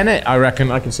a laugh. Tenet, I reckon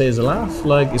I can say is a laugh.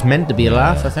 Like, it's meant to be a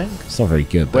laugh, I think. It's not very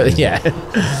good, But but yeah,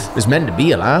 it's meant to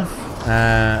be a laugh.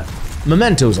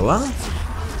 Memento's a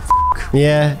laugh.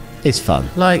 yeah, it's fun.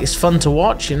 Like, it's fun to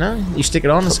watch, you know? You stick it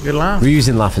on, it's a good laugh.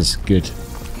 Reusing laugh is good.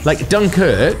 Like,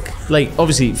 Dunkirk, like,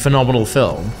 obviously, phenomenal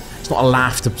film. It's not a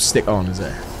laugh to stick on, is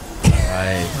it?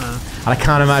 Right. And I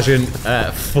can't imagine a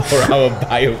 4-hour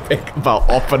biopic about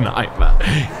Oppenheimer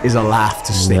is a laugh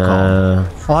to stick on.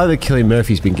 I like that Cillian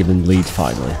Murphy's been given lead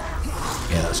finally.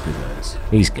 Yeah, that's good, that is.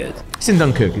 He's good. He's in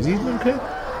Dunkirk, is he in Dunkirk?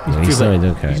 He's not in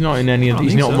Dunkirk. He's not in any of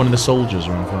He's not one of the soldiers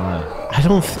or anything like that. I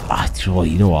don't. Well,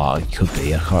 you know what? He could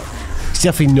be. I can't. He's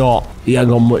definitely not. He ain't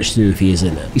got much to do if he is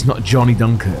in it. He's not Johnny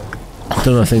Dunkirk. I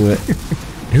don't know. I think that.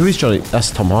 Who is Johnny?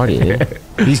 That's Tom Hardy. Isn't it?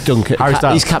 He's Dunkirk. Harry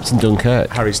Styles. He's Captain Dunkirk.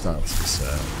 Harry Styles.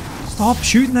 Stop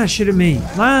shooting that shit at me.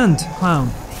 Land, clown.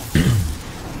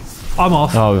 I'm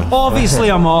off. Oh.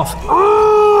 Obviously, I'm off.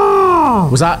 Oh!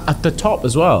 Was that at the top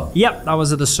as well? Yep, that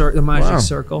was at the magic Wow.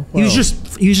 circle. He was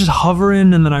just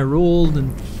hovering, and then I rolled,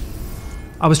 and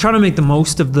I was trying to make the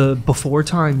most of the before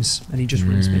times, and he just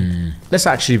rinsed me. Let's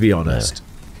actually be honest.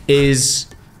 Is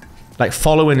like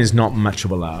following is not much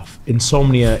of a laugh.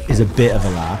 Insomnia is a bit of a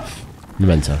laugh.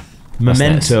 Memento.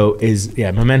 Memento is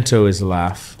a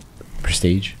laugh.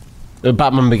 Prestige.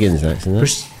 Batman Begins next,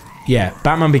 isn't it?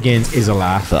 Batman Begins is a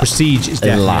laugh. Prestige is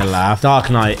definitely a laugh. Dark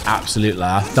Knight, absolute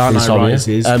laugh. Dark Knight Insomnia.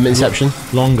 Rises, Inception.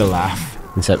 longer laugh.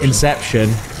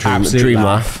 Inception. Absolute Dream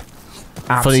laugh.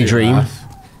 laugh. Funny dream.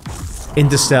 Laugh.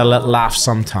 Interstellar, laugh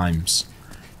sometimes.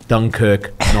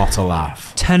 Dunkirk, not a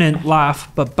laugh. Tenant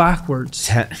laugh, but backwards.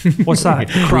 What's that?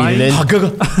 Crying? Breathing in.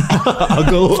 Huggle.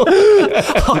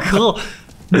 Huggle.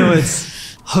 No,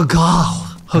 it's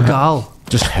Hagal. Hagal.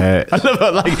 Just hurt. I love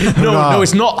it, like, no,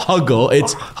 it's not Huggle,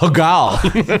 it's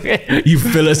Hagal. You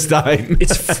Philistine.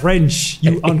 It's French,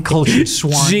 you uncultured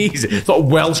swine. Jeez, it's not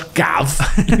Welsh gav.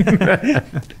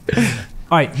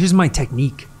 All right, here's my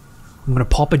technique. I'm gonna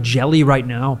pop a jelly right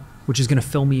now, which is gonna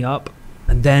fill me up,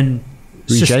 and then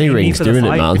sustain me Regenering's for the doing it,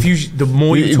 fight. man. If you, the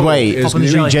more you talk, Wait, it's Pop in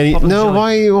the jelly. Pop in the no,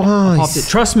 jelly. why? Popped it.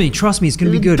 Trust me, it's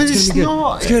gonna be good. But It's gonna be it's good.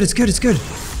 not. It's good. It's good. It's good.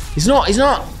 He's not.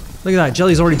 Look at that.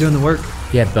 Jelly's already doing the work.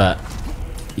 Yeah, but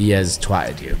he has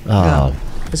twatted you. Oh,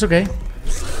 It's okay.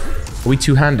 Are we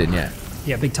two-handed yet?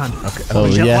 Yeah, big time. Okay. Oh,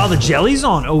 yeah. While the jelly's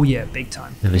on, oh yeah, big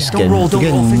time. it's Don't roll,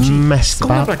 Finchy. messed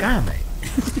Come on, about. like, mate.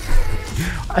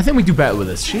 I think we do better with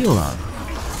this shield on.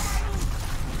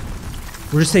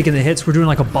 We're just taking the hits. We're doing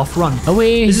like a buff run. Are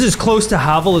we? This is as close to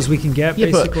Havel as we can get,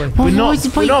 basically. We're not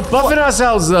buffing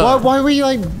ourselves though. Why were you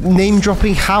like name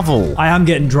dropping Havel? I am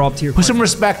getting dropped here. Put some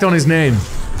respect on his name.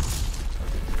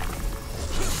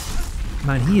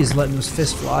 Man, he is letting those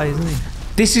fists fly, isn't he?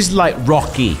 This is like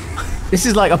Rocky. This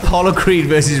is like Apollo Creed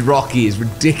versus Rocky. It's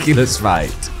ridiculous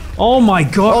fight. Oh my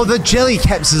god. Oh, the jelly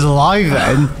kept us alive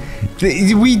then.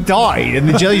 We died, and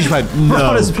the jelly just went, no.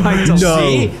 Brought us back to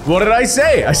See? What did I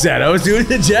say? I said I was doing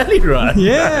the jelly run.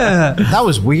 Yeah. That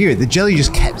was weird. The jelly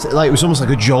just kept, like, it was almost like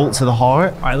a jolt to the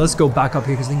heart. All right, let's go back up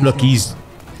here because Look, he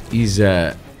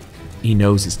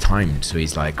knows it's timed, so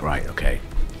he's like, right, okay.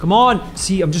 Come on.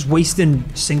 See, I'm just wasting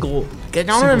single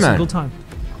man. time.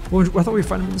 Well, I thought we were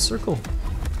fighting in the circle.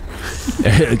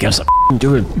 Guess I'm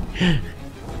doing.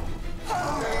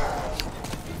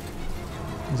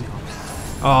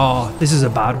 Oh, this is a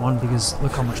bad one because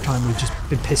look how much time we've just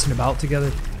been pissing about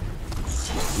together.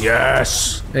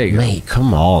 Yes. There you go. Mate,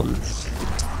 come on.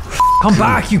 Come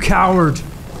back, you coward.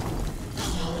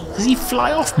 Does he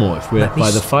fly off more if we're by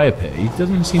the fire pit? He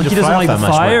doesn't seem to He fly doesn't off like that the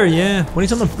much. fire, yeah. When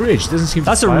he's on the bridge, doesn't seem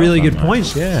That's to a fly really off that good much.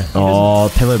 point. Yeah.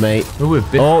 Oh, pillar, mate. Oh, we're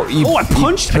bit Oh, you, Oh, I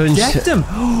punched. I you decked him.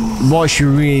 Watch, you're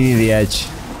really near the edge.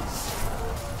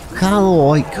 Kind of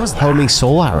like homing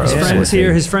soul arrows. His friend's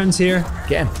here. His friend's here.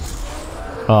 Get him.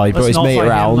 Oh, he brought Let's his not mate fight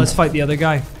around. him. Let's fight the other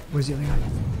guy. Where's the other guy?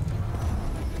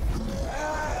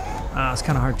 Ah, it's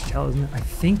kind of hard to tell, isn't it? I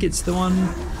think it's the one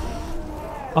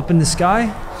up in the sky.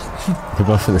 They're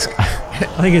both in the sky.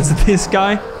 I think it's this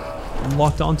guy I'm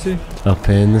locked onto. Up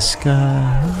in the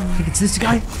sky. I think it's this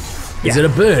guy. Is it a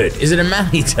bird? Is it a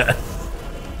man-eater?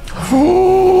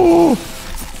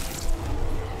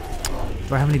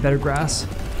 Do I have any better grass?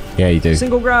 Yeah, you do.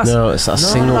 Single grass. No, it's that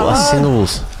single. That's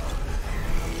singles.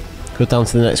 Go down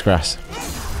to the next grass.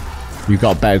 You've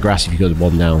got better grass if you go to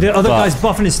one down. The other But guy's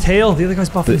buffing his tail. The other guy's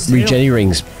buffing his tail. Jenny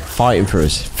rings fighting for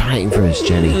us. Fighting for us,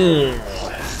 Jenny.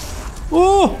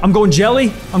 Oh, I'm going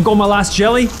jelly. I'm going my last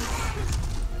jelly.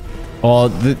 Oh,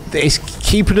 it's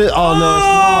keeping it. Oh no, it's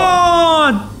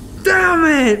not. Oh, damn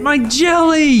it. My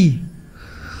jelly.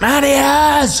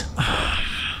 Maneaters!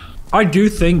 I do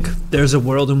think there's a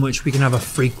world in which we can have a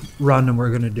freak run and we're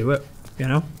going to do it, you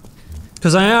know?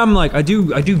 Because I am like, I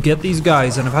do get these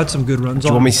guys and I've had some good runs Do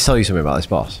you on want me them. to tell you something about this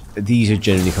boss? These are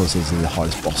generally considered the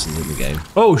hardest bosses in the game.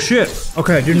 Oh shit.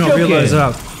 Okay, I did not joking? realize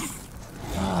that.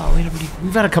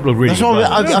 We've had a couple of really That's good what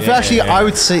runs. I feel actually. I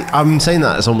would say I'm saying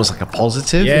that as almost like a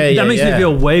positive. That makes me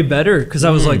feel way better because I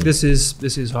was like, this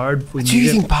is hard. We Do you need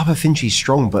it. think Papa Finchy's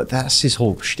strong? But that's his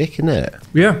whole shtick, isn't it?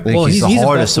 Yeah. Like, Well, he's the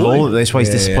hardest of boy. all. That's why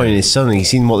he's disappointing his son. And he's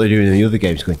seen what they're doing in the other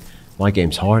games, going, "My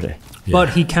game's harder."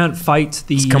 But he can't fight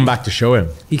the. Come back to show him.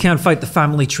 He can't fight the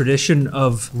family tradition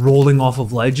of rolling off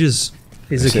of ledges.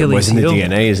 His Achilles It's in the heel.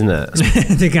 DNA, isn't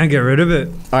it? They can't get rid of it.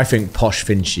 I think Posh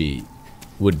Finchy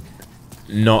would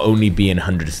not only be in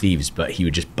 100 Thieves, but he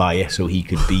would just buy it so he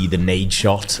could be the nade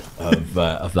shot of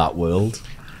that world.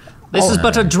 This is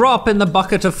but a drop in the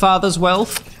bucket of father's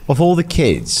wealth. Of all the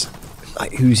kids,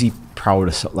 like, who's he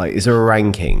proudest of? Like, is there a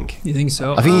ranking? You think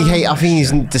so? I think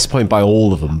he's disappointed by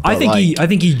all of them. I but, think like, I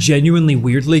think he genuinely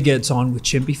weirdly gets on with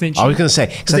Chimpy Finchy. I was gonna say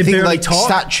because I They think barely like talk.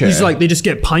 stature. He's like they just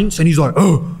get pints and he's like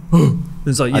oh.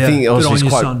 It's like yeah. I think good also on he's you,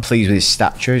 quite son. pleased with his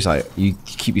stature. He's like, you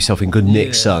keep yourself in good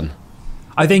nick, son.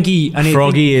 I think he and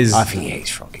Froggy is. I think he hates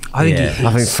Froggy. I think Yeah. he hates,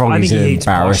 I think Froggy's he an hates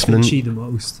Posh embarrassment. Finchy the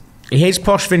most. He hates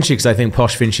Posh Finchy because I think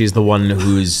Posh Finchy is the one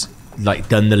who's like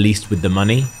done the least with the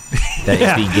money that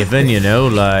Yeah. is being given. You know,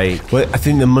 like But I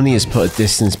think the money has put a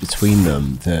distance between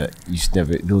them that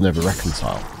they'll never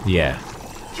reconcile. yeah.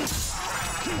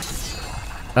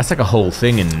 That's like a whole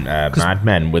thing in Mad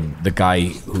Men with the guy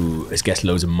who gets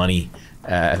loads of money,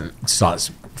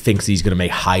 thinks he's going to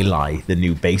make Highlight the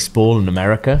new baseball in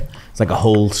America. It's like a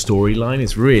whole storyline.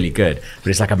 It's really good, but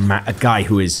it's like a guy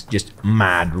who is just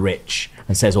mad rich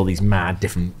and says all these mad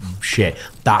different shit.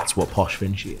 That's what Posh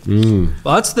Finchy is.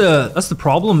 Well, that's the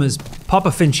problem is Papa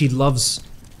Finchy loves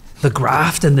the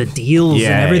graft and the deals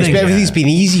and everything. Everything's been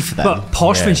easy for them. But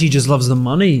Posh Finchy just loves the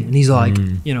money, and he's like,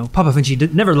 you know, Papa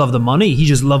Finchy never loved the money. He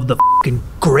just loved the fucking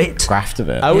grit. Craft of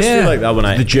it. I always Yeah. feel like that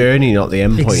when The journey, not the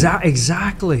end point.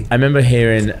 Exactly. I remember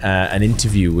hearing an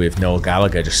interview with Noel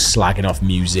Gallagher just slagging off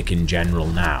music in general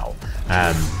now,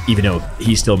 even though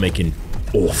he's still making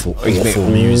awful music.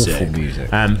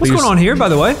 But What's he was- going on here, by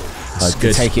the way? It's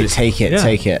good. Take it, Yeah.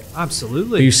 take it.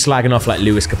 Absolutely. He was slagging off like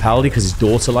Lewis Capaldi because his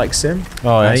daughter likes him.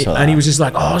 Oh, I and he, saw and he that. was just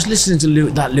like, "Oh, I was listening to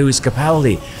that Lewis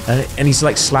Capaldi," and he's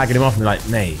like slagging him off and like,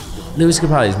 "Mate, Lewis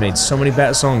Capaldi's made so many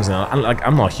better songs now.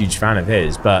 I'm not a huge fan of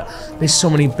his, but there's so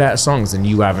many better songs than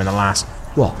you have in the last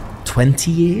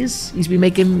 20 years. He's been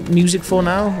making music for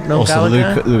now. No Also,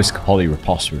 Gallagher. Lewis Capaldi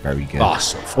ripoffs were very good. Oh,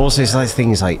 so Also, it's like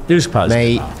things like, Lewis Capaldi's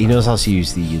mate, fun. he knows how to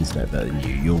use the internet better than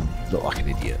you. look like an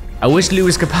idiot. I wish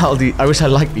I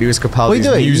liked Lewis Capaldi's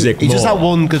music He more. just that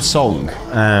one good song.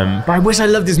 But I wish I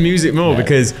loved his music more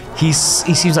because he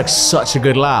seems like such a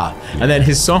good laugh. And then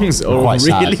his songs are Quite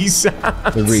really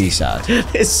sad. They're really sad.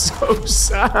 It's so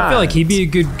sad. I feel like he'd be a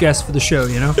good guest for the show,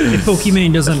 you know? If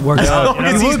Pokemon doesn't work out, you know?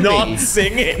 Because he's would not be.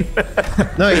 singing.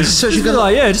 No, it's such a Just good. be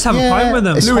like, yeah, just have a pint with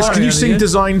them. it's Lewis, fine. can you sing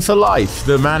Design for Life,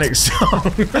 the Manic song?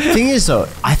 Thing is though,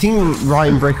 I think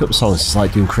writing breakup songs is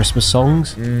like doing Christmas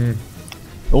songs.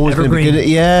 Always going to be Evergreen. good.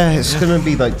 Yeah, it's going to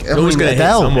be like always gonna hit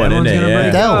Adele. someone, Everyone's isn't it? gonna break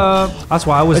Adele. up. That's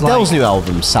why I was Adele's like, new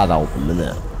album, sad album, isn't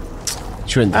it?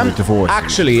 She went through a divorce.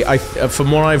 Actually,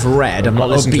 from what I've read, I'm not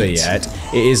listening to it yet.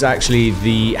 It is actually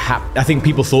I think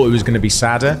people thought it was going to be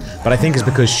sadder, but I think it's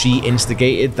because she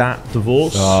instigated that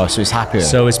divorce. Oh, so it's happier.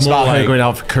 So it's more about her like- going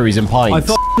out for curries and pints.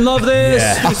 I f***ing love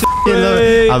this.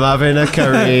 I'm having a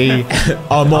curry.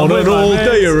 I'm on with an my all mates.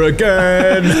 dayer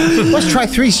again. Let's try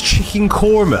 3's chicken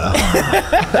korma.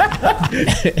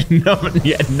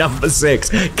 Number 6,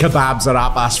 kebabs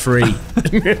are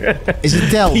 @3. Is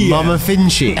Adele Mama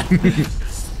Finchy?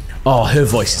 Oh, her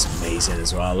voice is amazing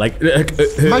as well. Like, her,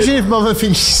 Imagine if Mama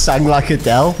Finchy sang like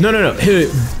Adele. no, her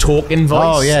talking voice.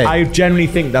 Oh, yeah. I generally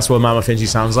think that's what Mama Finchy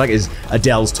sounds like, is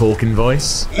Adele's talking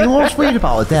voice. You know what's weird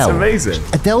about Adele? It's amazing.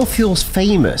 Adele feels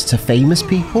famous to famous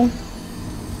people.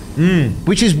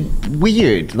 Which is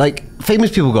weird. Like, famous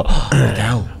people go, oh,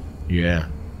 Adele. Yeah.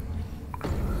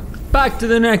 Back to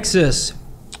the Nexus.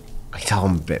 I can tell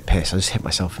I'm a bit pissed. I just hit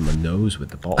myself in my nose with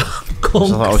the bottle.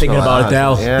 Thinking about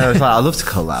Adele. Yeah, I was like, I'd love to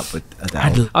collab with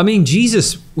Adele. I mean,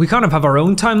 Jesus, we kind of have our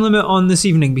own time limit on this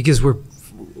evening because we'll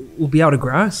be out of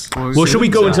grass. Well, should we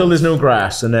go until there's no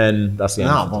grass, and then that's the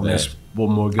end? Nah, of well, the day? there's one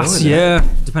more going. Yeah,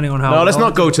 depending on how. No, let's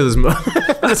not go to this.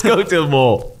 Let's go to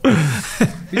more.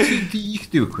 You could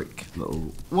do a quick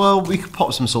little. Well, we could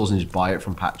pop some souls and just buy it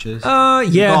from patches. Yeah, got a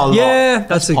yeah, lot.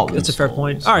 that's Let's pop a fair them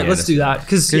point. souls. All right, Yeah, let's do that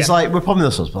because It's like we're popping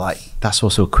those souls, but like that's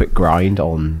also a quick grind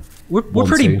on. we're one,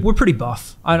 pretty two. we're pretty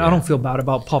buff. I don't feel bad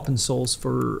about popping souls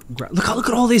for. Look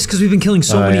at all this because we've been killing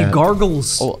so many yeah.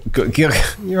 gargles. Oh, you're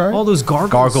right. All those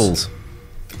gargles. Gargles.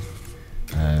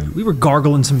 We were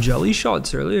gargling some jelly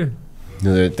shots earlier.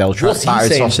 No, they'll try What's he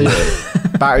battered saying?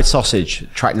 sausage. Battered sausage.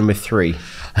 Track number 3.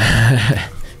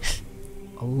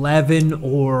 11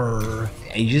 or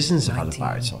Ages since I've had a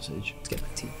battered sausage. let's get my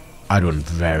tea. I'd one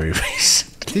very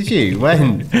recent. Did you?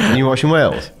 When? When you were watching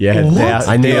Wales? Yeah, What?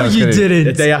 I knew I was you gonna- didn't.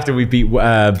 The day after we beat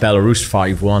Belarus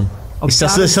 5-1. Oh, Still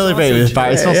battered celebrating with sausage.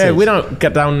 battered sausage. Yeah, we don't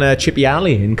get down Chippy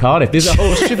Alley in Cardiff. There's a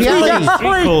whole Chippy Alley?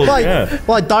 Like, yeah.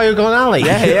 like Diagon Alley.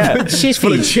 Yeah. It's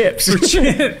Full of chips.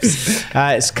 Chips.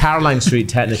 It's Caroline Street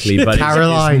technically, but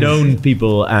Caroline. it's known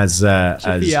people as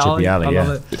Chippy Alley. Alley. I Yeah.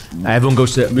 love it. Everyone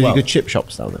goes to Really well, good chip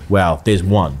shops down there. well, there's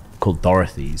one called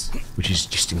Dorothy's, which is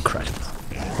just incredible.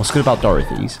 What's good about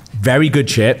Dorothy's? Very good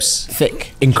chips,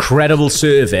 Thick. incredible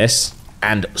service,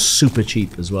 and super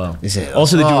cheap as well. Is it?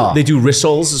 Also, Ah. they do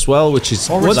rissoles as well, which is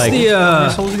What's like, the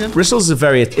Rissoles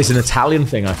is an Italian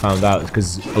thing. I found out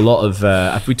because a lot of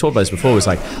we talked about this before. It's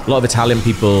like a lot of Italian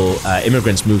people,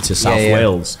 immigrants, moved to South yeah.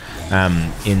 Wales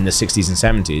in the 60s and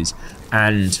 70s,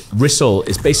 and rissole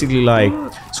is basically like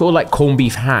sort of like corned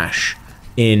beef hash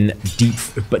in deep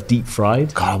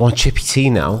fried. God, I want chippy tea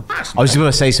now. I was going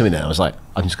to say something there. I was like,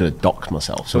 I'm just going to dox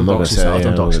myself. So I'm not going to say yourself,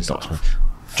 don't I'm dox gonna yourself. myself.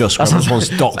 Just someone's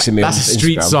doxing me. That's a on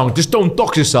street Instagram. song. Just don't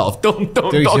dox yourself. Don't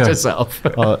dox yourself.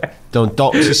 Don't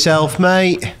dox yourself,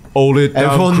 mate. Hold it down,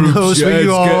 Everyone Crooks. knows Yeah, where you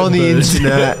it's are on the getting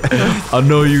bad. internet. I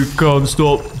know you can't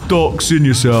stop doxing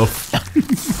yourself.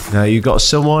 Now you got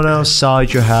someone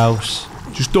outside your house.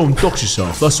 Just don't dox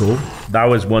yourself. That's all. That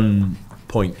was one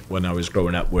point when I was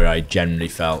growing up where I generally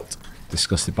felt.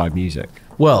 Disgusted by music.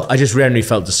 Well, I just generally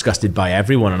felt disgusted by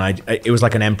everyone, and it was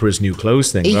like an Emperor's New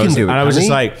Clothes thing. He where I can was, do it, and I was can't just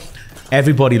he? like,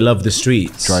 everybody loved the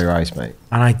streets, Dry your eyes, mate.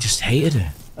 and I just hated it.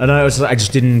 And I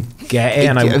just didn't get it.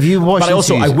 And Have you watched But I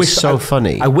also, I interviews? wish It's so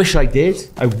funny. I wish I did.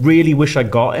 I really wish I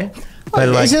got it. But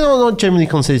like, Is it not generally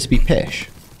considered to be pish?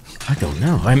 I don't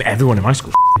know. I mean, everyone in my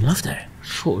school loved it.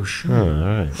 Sure.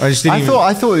 I just didn't.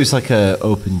 I thought it was like a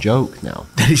open joke now.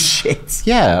 that is shit.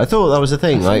 Yeah, I thought that was a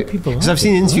thing. Like, people because like I've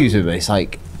seen interviews with him. It's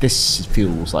like this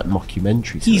feels like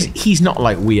mockumentary. To me. He's not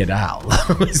like Weird Al.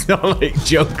 It's not like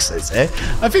jokes, is it?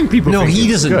 I think people. No, think he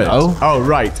it's doesn't good. know. Oh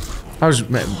right. I was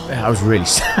really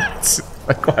sad.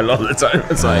 Like quite a lot of the time.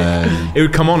 It's like it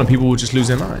would come on and people would just lose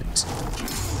their minds.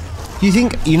 Do you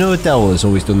think Adele has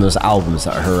always done those albums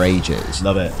that are her ages?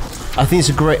 Love it. I think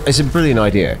it's a brilliant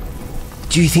idea.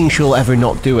 Do you think she'll ever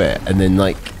not do it? And then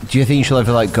do you think she'll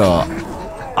ever go,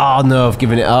 oh no, I've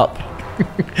given it up?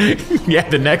 Yeah,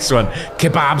 the next one,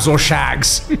 kebabs or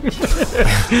shags.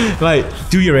 Like,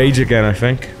 do your age again, I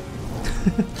think.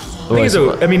 thing is,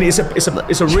 though, I mean, it's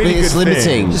a really good limiting.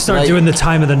 thing. Just start Like- doing the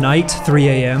time of the night, 3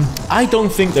 a.m. I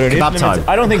don't think that it is Kebab limiting. time.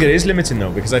 I don't think it is limiting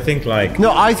though, because I think like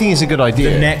No, I think it's a good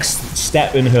idea. the next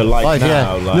step in her life now.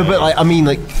 yeah. Like, No, but like I mean,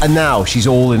 like, and now she's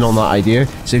all in on that idea.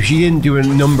 So if she didn't do a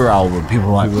number album,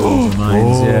 people are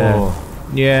like,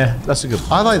 yeah, that's a good.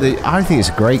 I think it's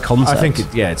a great concept. I think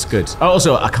it's good.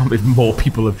 Also, I can't believe more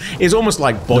people have. It's almost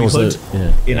like Boyhood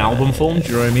in album form. Do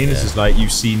you know what I mean? It's just like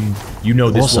this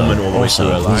woman all the way through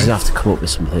her you life. just have to come up with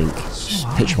something. Just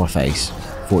picture my face,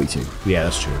 42. Yeah,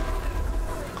 that's true.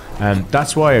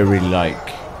 That's why I really like.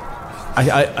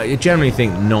 I generally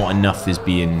think not enough is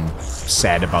being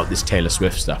said about this Taylor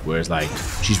Swift stuff. Whereas like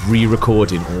she's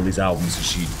re-recording all these albums that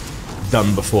she'd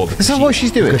done before. Is that what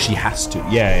she's doing? Because she has to.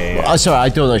 Yeah. Oh, sorry, I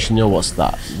don't actually know what's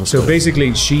that. So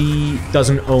basically, she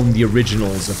doesn't own the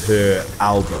originals of her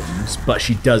albums, but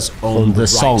she does own the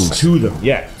rights songs to them.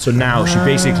 Yeah. So now she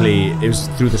basically, it was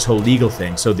through this whole legal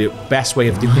thing. So the best way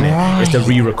of doing it is to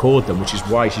re-record them, which is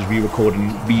why she's re-recording,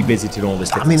 revisiting all this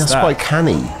different I mean, that's stuff. quite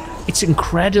canny. It's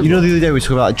incredible. You know, the other day we were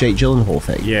talking about the Jake Gyllenhaal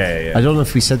thing. Yeah. I don't know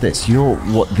if we said this. You know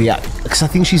what because I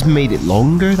think she's made it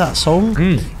longer, that song.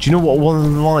 Do you know what one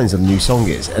of the lines of the new song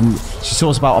is? And she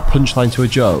talks about a punchline to a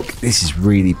joke. This is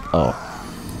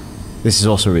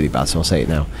also really bad, so I'll say it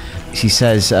now. She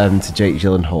says to Jake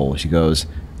Gyllenhaal, she goes,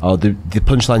 "Oh, the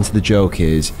punchline to the joke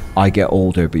is, I get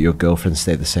older, but your girlfriend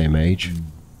stay the same age."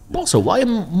 Also, why are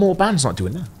more bands not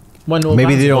doing that? Why no Maybe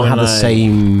bands they don't going have the like-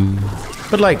 same...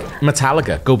 But like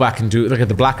Metallica, go back and do like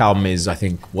the Black Album is, I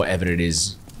think, whatever it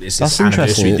is. It's That's its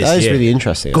anniversary interesting. this That is year. really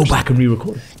interesting. Go actually. back and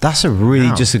re-record it. That's a really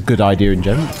Wow. just a good idea in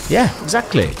general. Yeah,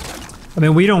 exactly. I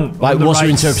mean, we don't. Like, own the what's your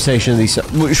rights. interpretation of these?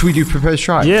 Should we do Proposed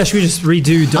Try? Yeah, should we just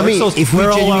redo Dark I mean, Souls? if we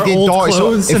Wear all genuinely our did old Dark Souls,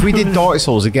 clothes if we and- did Dark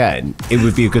Souls again, it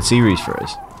would be a good series for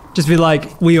us. just be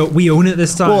like, we own it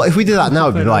this time. Well, if we did that now,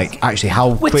 it'd be like, actually, how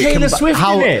With quick Taylor can, Swift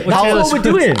how, in it. how, That's what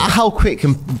we're doing. How quick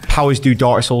can Powers do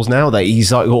Dark Souls now that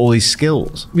he's like got all these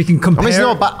skills? we can I compare. mean, it's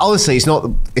not bad. Honestly, it's not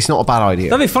a bad idea.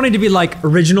 That'd be funny to be like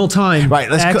original time, Right,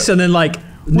 let's X, cut- and then like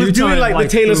We'll new do time, it like the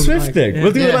Taylor boom, Swift like- thing. yeah.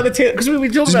 We'll do it Yeah. like the Taylor, because we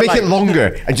talking Just about make like, it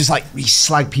longer and just like we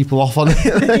slag people off on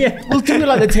it. Yeah. We'll do it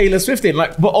like the Taylor Swift thing.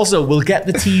 Like, but also we'll get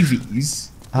the TVs.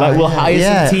 Like we'll hire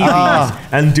yeah. some TVs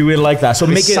and do it like that. So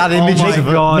make it sad images my of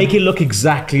it. God. make it look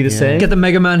exactly the same. Get the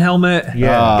Mega Man helmet.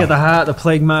 Yeah. Get the hat, the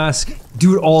plague mask.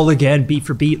 Do it all again, beat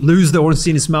for beat. Lose the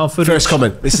Ornstein and Smile footage. First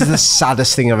comment. This is the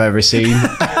saddest thing I've ever seen.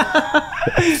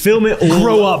 Film it all.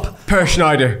 Grow up. Per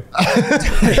Schneider.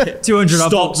 200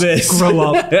 Stop upvotes. this. Grow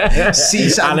up.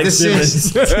 Cease and Alex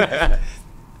desist. Simmons.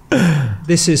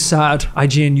 This is sad.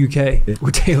 IGN UK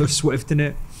with Taylor Swift in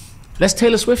it. Let's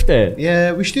Taylor Swift it.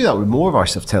 Yeah, we should do that with more of our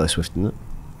stuff. Taylor Swift, isn't it?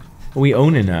 We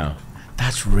own it now.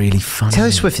 That's really funny.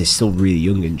 Taylor Swift is still really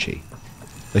young, isn't she?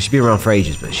 Like, she's been around for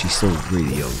ages, but she's still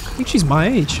really young. I think she's my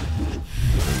age.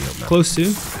 Close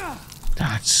to.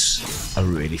 That's a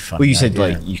really funny. Well, you said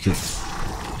idea. like you could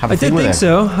have a I thing did with think her.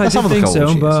 so. I Let's did have a look think at what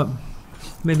so, she is. but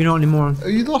maybe not anymore. Oh,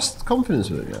 you lost confidence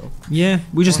with it now. Yeah,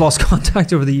 we just lost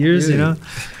contact over the years, you know.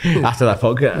 after that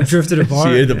podcast, We drifted apart.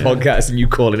 She heard the Yeah. podcast and you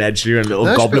calling Ed Sheeran little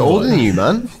No, she's a bit goblin older boy. than you,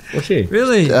 man. What's she?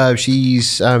 Really?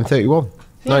 She's 31.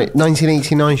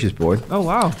 1989 she was born. Oh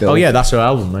wow. Oh yeah, that's her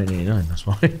album, 1989. That's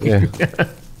why. Yeah.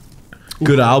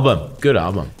 Good album. Good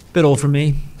album. Bit old for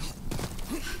me.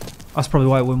 That's probably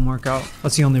why it wouldn't work out.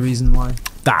 That's the only reason why.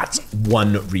 That's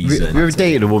one Have reason. you ever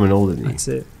dated a woman older than you? That's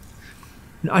it.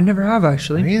 I never have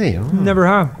actually. Really? Oh. Never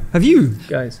have. Have you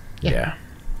guys? Yeah.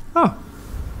 Oh,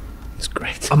 It's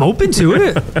great. I'm open to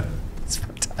it. It's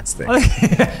fantastic.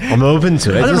 I'm open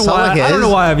to it. I don't know Doesn't sound why. like it I don't is.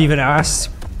 know why I've even asked.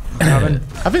 I haven't.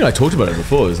 I think I talked about it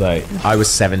before. It was like I was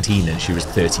 17 and she was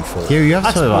 34. Here you have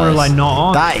That's to borderline not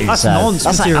on. That is That's nonsense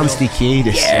that's like material. Anthony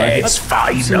Kiedis. Yeah, Like, it's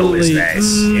fine though, absolutely- isn't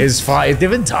it? It's fine.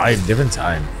 Different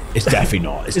time. It's definitely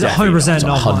not. It's Is it definitely 100%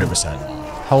 not fine?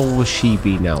 100%. how old will she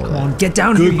be now? Come Then? on, get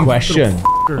down here. Good you question. little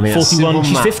f***er. I mean, that's 41. simple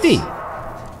She's maths.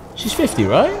 50. She's 50,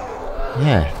 right?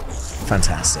 Yeah.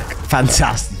 Fantastic.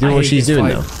 Fantastic. Do you I know what hate she's this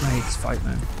doing fight. now? I hate this fight,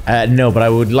 man. No, but I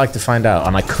would like to find out,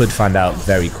 and I could find out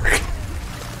very quickly.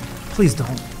 Please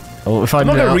don't. Oh, if I'm I'm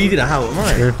not going to read it out, am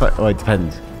I? Oh, it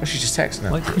depends. I should just text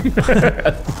now. Like,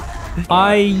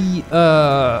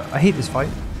 I hate this fight.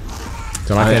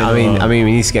 I mean,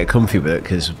 we need to get comfy with it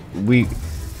because we.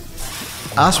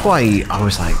 That's why I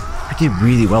was like, I did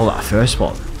really well that first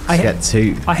one. I get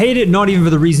two. I hate it not even for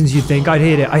the reasons you think I'd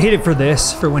hate it. I hate it for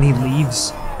this, for when he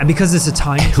leaves, and because it's a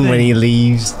time thing. When he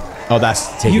leaves, Oh,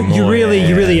 that's taking you more.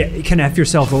 really can F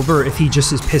yourself over if he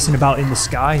just is pissing about in the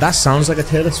sky. That sounds like a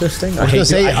Taylor Swift thing. I was gonna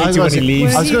say, I hate it when he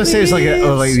leaves. I was gonna say it's like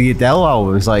like the Adele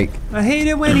album. It's like I hate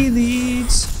it when he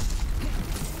leaves.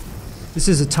 This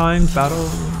is a timed battle.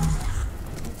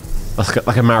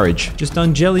 Like a marriage. Just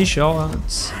done jelly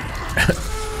shots.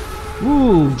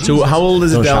 Ooh. Jesus. So how old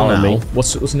is Don't Adele shout at now? me.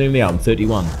 What's the name of the album?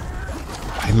 31.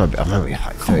 I might be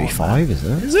like 35, is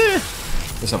it? Is it?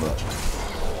 Let's have a look.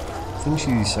 I think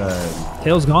she's...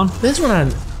 Tail's gone. This one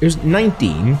it was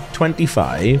 19,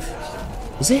 25.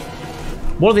 Is it?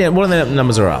 What are the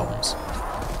numbers of her albums?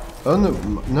 Oh,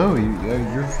 no,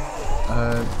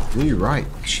 you're right.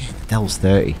 Adele's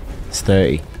 30. It's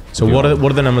 30. So what are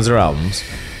the numbers of her albums?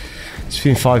 It's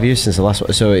been 5 years since the last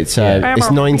one. So it's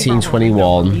 19,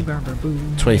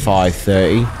 21, 25,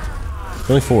 30.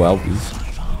 Only 4 albums.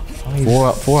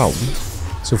 Four albums.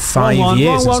 So 5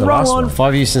 years since the last one.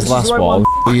 5 years since the last one.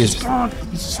 2 years.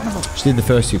 She did the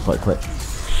first 2 quite quick.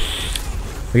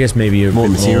 I guess maybe you're More a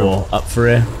bit material. more up for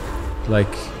it. Like,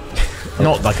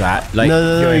 not like that. Like, No,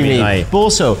 you know what I you mean. Like, But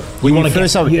also, when you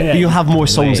first have, you'll have more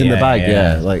songs in the bag.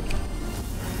 Yeah, like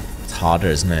it's harder,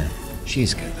 isn't it?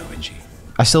 she's good though, isn't she?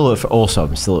 I'm still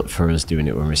up for us doing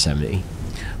it when we're 70.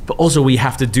 But also, we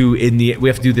have to do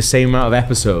the same amount of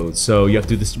episodes. So you have to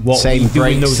do this. What Same we do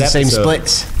in breaks, those same episodes.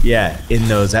 splits. Yeah, in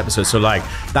those episodes. So like,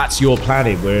 that's your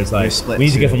planning. Whereas like, splits, we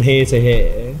need to get from here to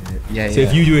here. Yeah, So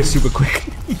if you do it super quick,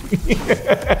 we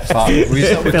start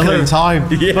with killing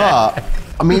time. Yeah. But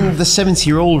I mean, the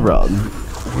 70-year-old run,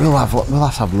 we'll have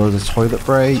to have loads of toilet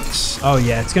breaks. Oh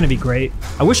yeah, it's gonna be great.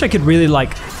 I wish I could really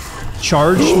like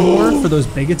charge more for those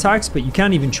big attacks, but you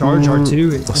can't even charge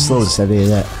R2. It's slow and steady,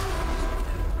 isn't it?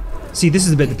 See, this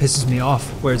is the bit that pisses me off,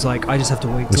 where it's like I just have to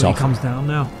wait till he off? comes down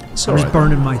now. It's I'm just alright.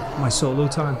 burning my solo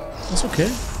time. that's okay.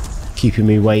 Keeping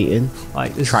me waiting.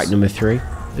 Like this Track is, number 3.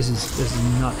 This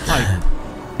is not like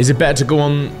Is it better to go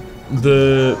on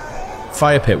the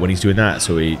fire pit when he's doing that,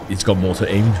 so he's got more to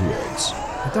aim towards?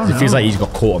 I don't know. It feels like he's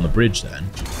got caught on the bridge then.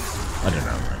 I don't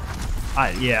know.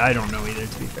 I don't know either.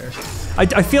 To be fair,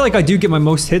 I feel like I do get my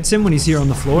most hits in when he's here on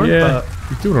the floor. But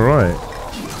he's doing all right.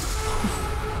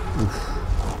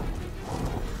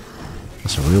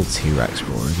 That's a real T-Rex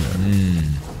roar, isn't it?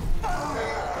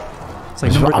 it's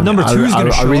like number two is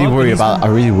gonna show I really up.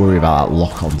 worry about that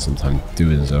lock on sometime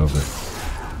doing us over.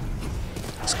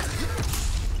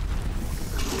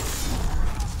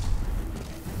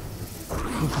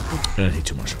 I don't need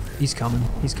too much. He's coming.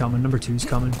 He's coming. Number 2's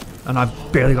coming, and I've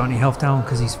barely got any health down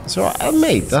because he's So,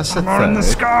 mate, that's the in the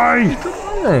thing.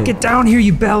 sky. Get down here,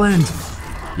 you bell end.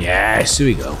 Yes, here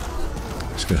we go.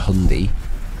 It's good Hundy.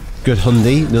 Good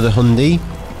Hundy. Another Hundy.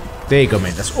 There you go,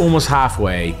 mate. That's almost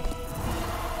halfway.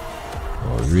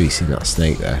 Oh, I've really seen that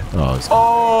snake there. Oh, it's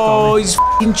Oh, he's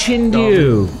f***ing chinned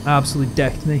you. Absolutely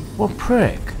decked me. What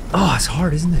prick? Oh, it's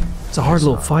hard, isn't it? It's a hard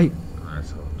little fight.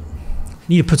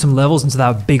 Need to put some levels into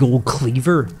that big old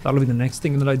cleaver. That'll be the next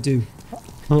thing that I do.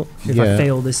 If I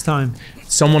fail this time.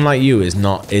 Someone Like You is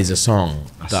a song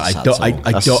That's that a I sad don't song.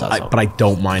 That's a sad song. but I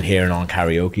don't mind hearing on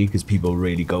karaoke because people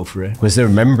really go for it. Was they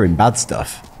remembering bad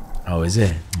stuff? Oh, is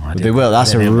it? Oh, They will.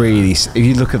 That's a really. If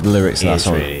you look at the lyrics of that It's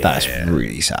song, really- that's yeah.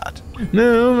 really sad.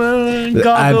 No man, And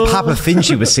Papa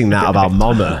Finchy was singing that about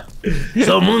Mama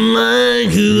someone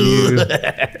like you.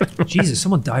 Jesus,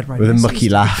 someone died right with a next to mucky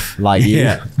us. laugh like you.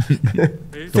 Yeah.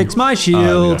 Fix my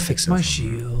shield. Fix my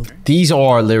shield. These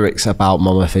are lyrics about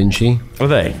Mama Finchy. Are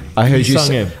they? I heard you.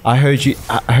 sung him. I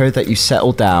heard that you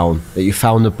settled down, that you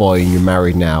found a boy, and you're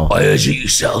married now. I heard you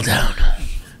settle down.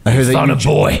 I heard that Found you, a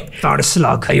boy. Found a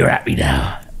slug. Are you happy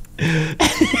now?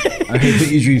 I heard that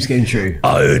your dreams came true.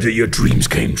 I heard that your dreams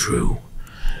came true.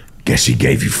 Guess he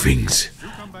gave you things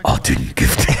I didn't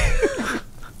give to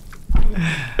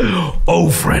you. Oh,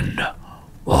 friend,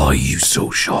 why are you so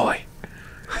shy?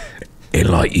 Ain't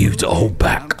like you to hold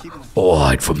back or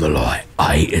hide from the light.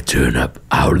 I hate to turn up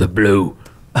out of the blue.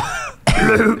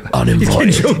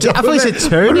 Uninvited. I thought you said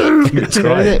turn it.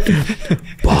 Turn it.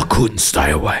 But I couldn't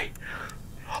stay away.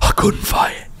 I couldn't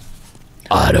fight it.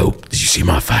 I'd hope that you see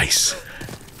my face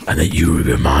and that you were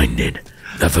reminded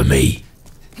that for me,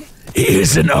 it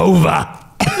isn't over.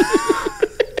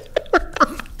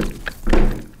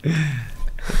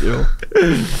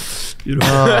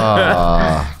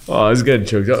 Oh, it's getting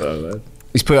choked up though, man.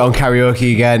 He's put it on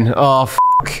karaoke again. Oh, f***.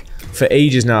 For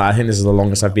ages now, I think this is the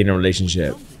longest I've been in a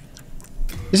relationship.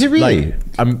 Is it really?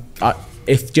 Like,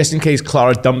 if just in case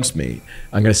Clara dumps me,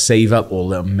 I'm gonna save up all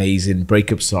the amazing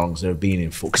breakup songs that have been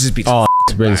in for because it's been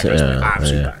brilliant, bangers, yeah, mate,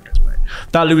 absolute yeah. bangers, mate.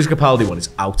 That Lewis Capaldi one is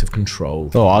out of control.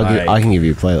 Oh, Like, I can give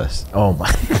you a playlist. oh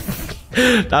my!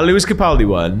 That Lewis Capaldi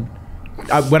one.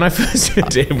 When I first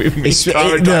heard it with me,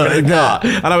 Clara driving in the car,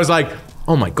 and I was like,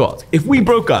 "Oh my god! If we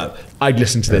broke up, I'd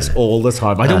listen to this all the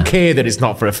time. I don't care that it's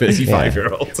not for a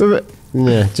 35-year-old."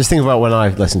 Yeah, just think about when I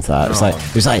listened to that.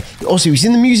 It was like. Also, he was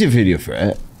in the music video for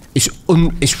it.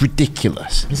 It's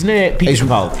ridiculous. Isn't it Peter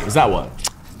Capaldi? Is that one?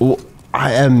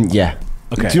 Yeah.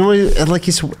 Okay. Do you know what, like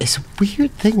it's a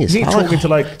weird thing. It's You about, talking to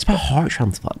like it's about heart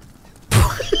transplant.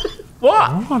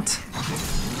 What?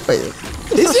 Wait,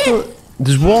 is it?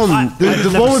 There's one. The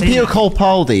never one with seen Peter it.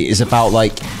 Capaldi is about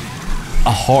like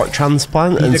a heart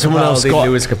transplant, and someone else got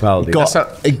Lewis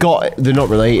Capaldi. They're not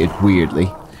related,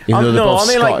 weirdly. Even though they're both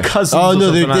aren't they like Scottish. cousins? Oh or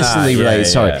no, they're something like distantly that? related.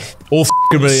 Yeah, Sorry. yeah. All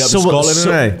really up in Scotland,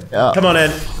 aren't they? Come on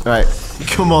in. Right.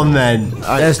 Come on then.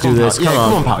 Let's do this. Come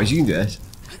on, Powers. You can do this.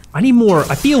 I need more.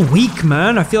 I feel weak,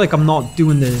 man. I feel like I'm not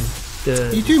doing the.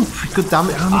 You're doing pretty good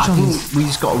damage. Damage I on think these. we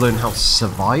just got to learn how to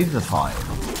survive the fire.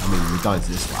 I mean, we died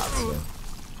to this lad, so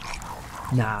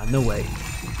Nah, no way.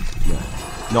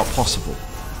 not possible.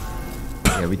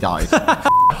 Yeah, we died.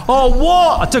 Oh,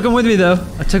 what? I took him with me though.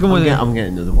 I took him with me. I'm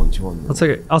getting another one. Do you want? I'll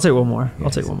take it. I'll take one more. I'll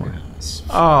take one more.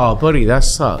 Oh, buddy, that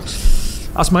sucks.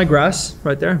 That's my grass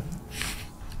right there.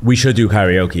 We should do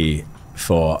karaoke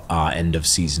for our end of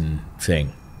season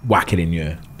thing. Whack it in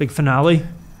your. Big finale.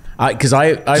 Because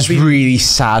I've Just been. really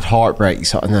sad heartbreak.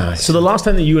 So, no, So the last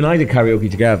time that you and I did karaoke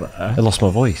together, I lost my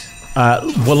voice.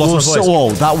 lost my voice.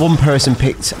 So, that one person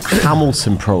picked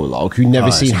Hamilton prologue who'd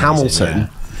never seen that's amazing, Hamilton.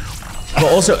 But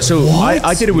also, so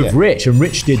I did it with Rich, and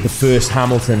Rich did the first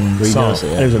Hamilton song, does it,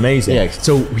 yeah. and it was amazing. Yeah.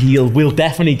 So we'll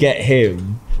definitely get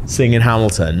him singing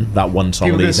Hamilton, that one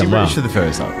song that he's done well. for the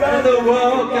first time. The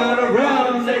world got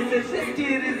around, they said this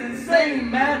kid is insane,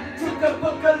 man. Took up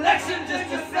a collection just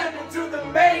to send him to the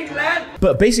mainland.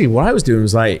 But basically, what I was doing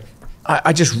was like,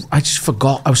 I just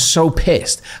forgot. I was so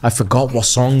pissed. I forgot what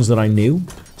songs that I knew.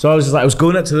 So I was just like, I was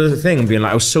going up to the thing and being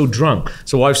like, I was so drunk.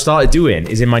 So what I've started doing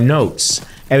is in my notes,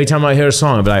 every time I hear a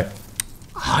song, I'll be like,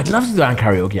 oh, I'd love to do that in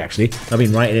karaoke, actually. I've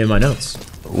been writing it in my notes.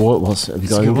 Have you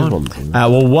got any good ones?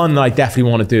 Well, one that I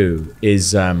definitely want to do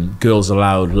is Girls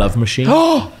Aloud Love Machine.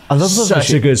 Oh, I love Love Such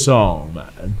Machine. a good song,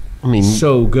 man. I mean,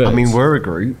 So good. I mean, we're a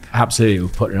group. Absolutely, we're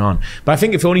putting it on. But I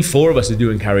think if only 4 of us are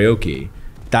doing karaoke,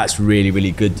 that's really,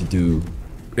 really good to do.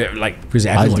 Like, because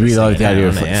I everyone really is like the singing idea it,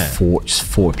 of aren't like just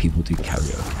four people do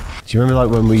karaoke. Do you remember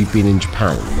like when we've been in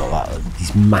Japan and we got like,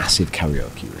 these massive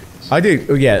karaoke rooms? I do.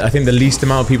 Oh, yeah, I think the least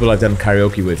amount of people I've done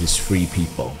karaoke with is 3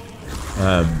 people.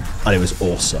 And it was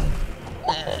awesome.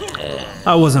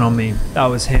 That wasn't on me. That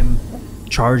was him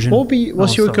charging.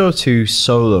 What's your go-to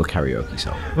solo karaoke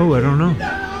song? Oh, I don't know.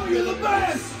 Now you're the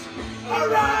best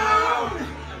around.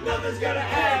 Nothing's gonna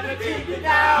ever keep you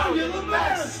down. You're the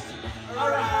best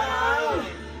around.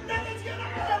 Nothing's gonna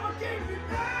ever keep you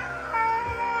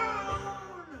down.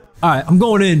 All right, I'm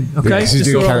going in. Okay, Yeah, so you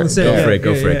do so we're all on the same- Go for it, yeah,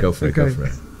 go for yeah, it, go for it, okay. go for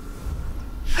it.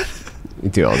 You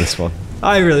do it on this one.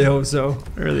 I really hope so.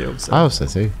 I really hope so. I hope so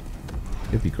too.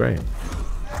 It'd be great.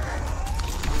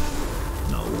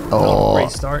 Not a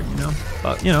great start, you know.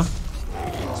 But you know,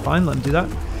 it's fine. Let him do that.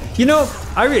 You know,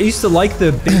 I used to like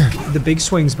the big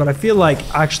swings, but I feel like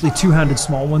actually two-handed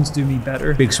small ones do me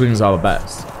better. Big swings are the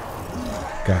best.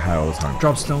 Go high all the time.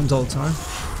 Drop stones all the time.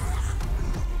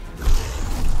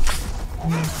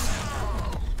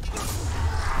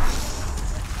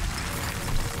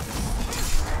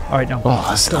 All right, now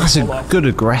Oh, that's a good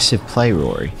aggressive play,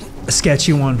 Rory. a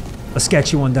sketchy one. A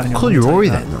sketchy one, Daniel. Call Let you me tell Rory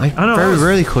that. then. I I know. very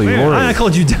rarely call you Yeah, Rory. I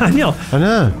called you Daniel. I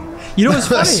know. You know what's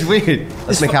That's funny? weird.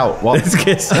 Let's make out. What? Let's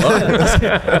kiss.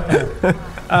 I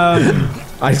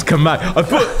just come back. I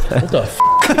put. What the f?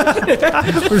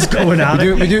 We're just going at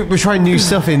it. We're trying new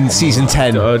stuff in season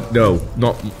 10. No,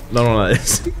 not on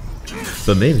this.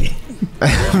 But maybe.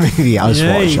 Maybe I'll just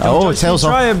Yeah, watch. you don't Oh, just tails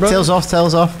try off. it, bro. Tails off.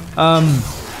 Tails off.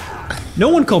 No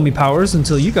one called me Powers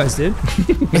until you guys did.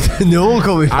 No one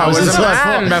called me Powers. Until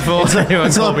I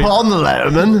put on the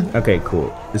Letterman. Okay,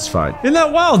 cool. It's fine. Isn't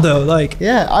that wild though? Like,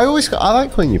 Yeah, I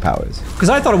like calling you Powers. because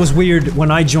I thought it was weird when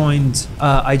I joined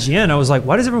IGN. I was like,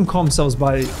 why does everyone call themselves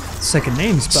by second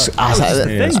names? But that was just the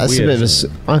thing. That's a weird, bit of a s-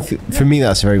 I think- for me,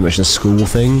 that's very much a school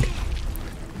thing.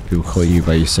 People call you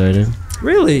by your surname.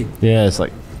 Really? Yeah, it's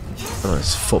like, I don't know,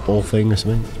 it's a football thing or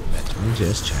something. Let me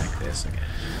just check this again.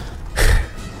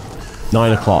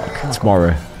 9 o'clock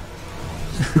tomorrow.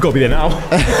 We gotta be there now.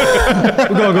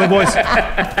 Go, boys.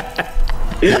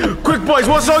 Quick, boys,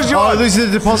 what songs you Oh, want? lose the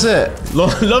deposit.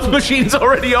 Love Machine's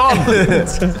already on. I'm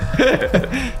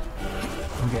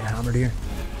getting hammered here.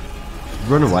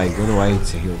 Run away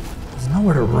to heal. There's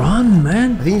nowhere to run,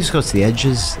 man. I think you just go to the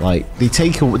edges. Like, do you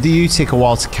take a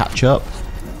while to catch up?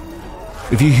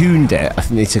 If you hooned it, I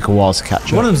think they take a while to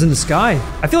catch One up. of them's in the sky.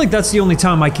 I feel like that's the only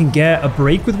time I can get a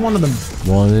break with one of them.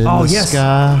 One in Oh, the yes.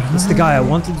 sky. That's the guy I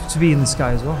wanted to be in the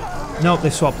sky as well. Nope,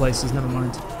 they've swapped places. Never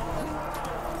mind.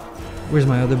 Where's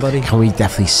my other buddy? Can we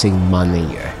definitely sing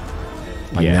Maneater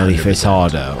by Yeah, Nelly 100%.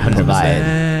 Furtado? Put that in.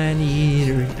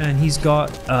 Maneater, and he's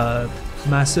got a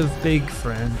massive big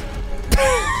friend.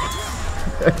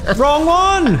 Wrong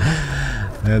one.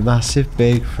 A massive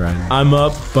big friend. I'm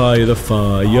up by the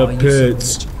fire you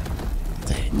pits.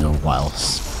 I don't know what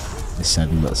else is said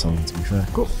in that song, to be fair.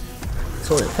 Cool.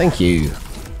 Sorry. Thank you.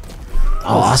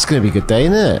 Oh, that's going to be a good day,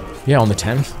 isn't it? Yeah, on the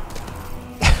 10th.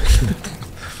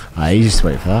 You just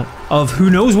wait for that. Of who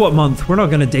knows what month. We're not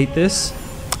going to date this.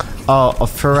 Oh,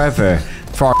 forever.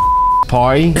 For our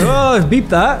party. Oh, beep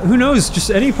that. Who knows? Just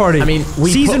any party. I mean,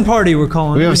 season party we're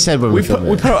calling We it. always said when we put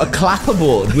a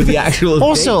clapperboard with the actual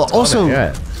Also, date on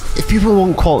it. if people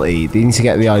want quality, they need to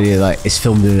get the idea that it's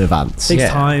filmed in advance. Takes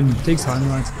time. Takes time,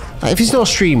 lads. Like, if it's not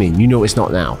streaming, you know it's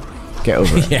not now. Get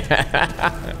over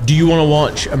it. Do you want to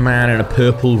watch a man in a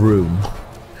purple room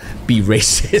be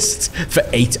racist for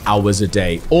 8 hours a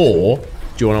day, or do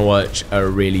you want to watch a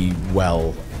really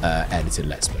well edited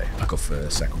Let's Play? I'll go for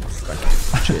a second one. Thank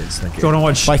you. Cheers. Thank Do you want to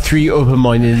watch? By 3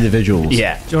 open-minded individuals.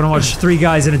 Yeah. Do you want to watch 3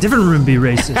 guys in a different room be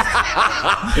racist?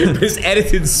 It's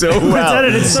edited so well. It's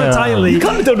edited so tightly. You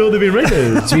kind of don't know they're being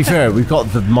racist. To be fair, we've got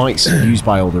the mics used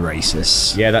by all the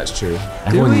racists. Yeah, that's true.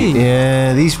 we?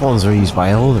 Yeah, these ones are used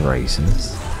by all the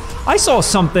racists. I saw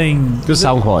something. Good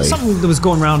sound quality. Something that was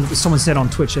going around. Someone said on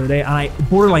Twitch the other day, and I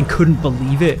borderline couldn't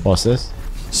believe it. What's this?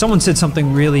 Someone said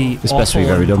something really It's the best awful we've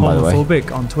ever and done, by the way.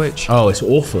 homophobic on Twitch. Oh, it's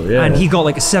awful. Yeah. And he got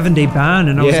like a 7-day ban,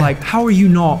 and I was Yeah. like, "How are you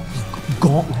not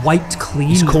wiped clean?"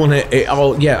 He's calling it.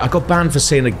 Oh, yeah. I got banned for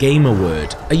saying a gamer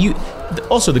word. Are you?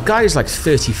 Also, the guy is like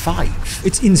 35.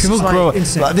 It's insane.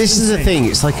 Insane. Like, this is the thing.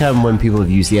 It's like when people have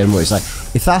used the N-word. It's like,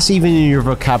 if that's even in your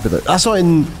vocabulary, that's not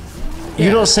in...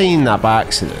 You're not saying that by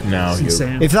accident. No, It's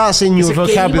insane. If that's in your it's a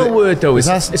vocabulary... gamer word though. if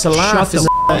that's- It's a laugh. Shut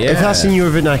the If that's in your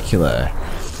vernacular,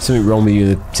 something wrong with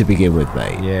you to begin with,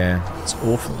 mate. Yeah, it's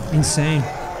awful. Insane.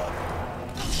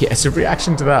 Yeah, it's a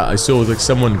reaction to that. I saw like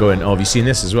someone going, "Oh, have you seen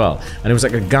this as well?" And it was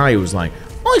like a guy who was like,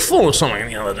 "I thought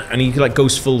something," and he like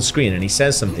goes full screen and he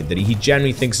says something that he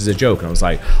genuinely thinks is a joke. And I was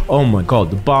like, "Oh my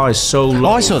god, the bar is so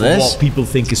low I saw for this. what people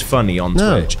think is funny on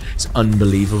No. Twitch. It's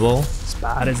unbelievable." It's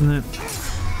bad, isn't it?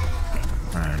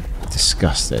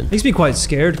 Disgusting. Makes me quite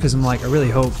scared because I'm like, I really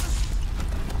hope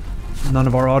none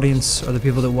of our audience are the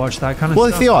people that watch that kind of Well,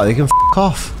 stuff. if they are, they can f***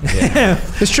 off.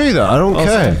 It's true, though. I don't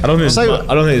care. I don't think It's there's like-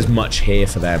 I don't think there's much here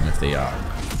for them if they are.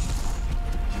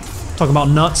 Talking about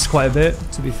nuts quite a bit,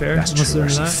 to be fair. That's Unless true. they're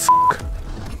Actually.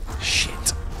 that.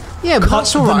 Shit. Yeah, but Cut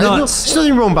that's all the right. nuts. There's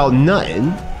nothing wrong about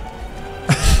nutting.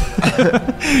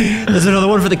 There's another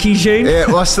one for the keychain. Yeah,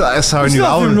 well, that's how I There's knew.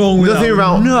 nothing wrong with nothing that.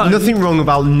 wrong. Nutting. Nothing wrong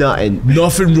about nutting.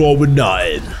 Nothing wrong with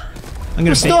nothing. I'm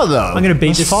gonna It's bait, not, though. I'm gonna bait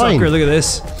That's this fine. sucker. Look at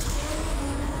this.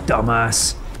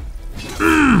 Dumbass.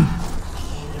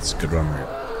 It's a good one, mate.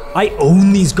 I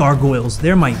own these gargoyles.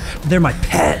 They're my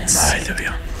pets. Alright, there we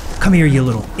are. Come here, you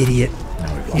little idiot.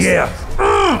 Now we've lost Yeah.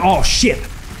 Oh shit.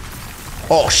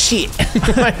 Oh shit.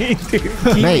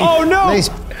 Mate, Oh, no! mate,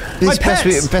 My it's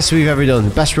pets. best we've ever done.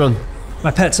 Best run. My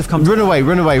pets have come. Run away,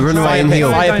 run away, run away and pit,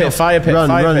 heal. fire pit, fire pit, Run,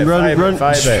 fire run, pit, run, fire run. pit,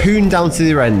 fire pit. Hoon down to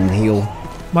the end and heal.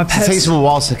 My It pets. takes them a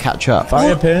while to catch up.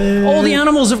 Fire pit. All the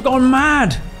animals have gone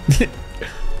mad.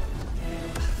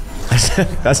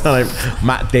 That's not like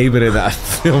Matt Damon in that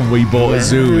film We Bought a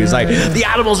Zoo. He's like, the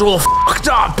animals are all fucked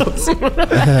up.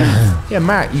 Yeah,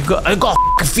 Matt, I got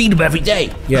to feed them every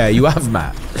day. Yeah, you have,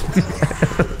 Matt.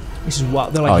 This is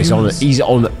what they're like. Oh, he is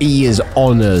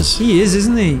on us. He is,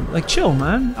 isn't he? Like, chill,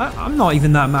 man. I'm not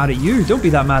even that mad at you. Don't be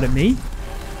that mad at me.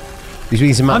 He's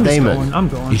being to Matt I'm just Damon. going. I'm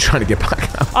going. You're trying to get back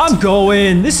out. I'm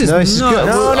going. This is No, this is nuts. good.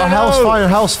 No, no, Our health's no. fine, our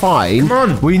health's fine.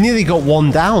 Come on. We nearly got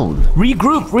one down.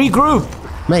 Regroup.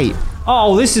 Mate,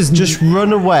 Oh, this is just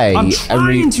run away. I'm and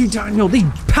trying to, Daniel. They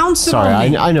pounced it Sorry,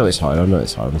 on me. I know it's hard.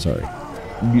 I'm sorry.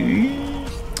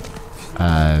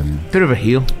 Bit of a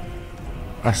heel.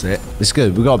 That's it. It's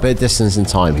good. We've got a bit of distance and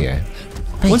time here.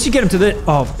 Once you get him to the...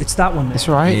 Oh, it's that one there. It's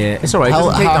alright. Yeah, it's alright. It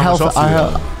doesn't take that much off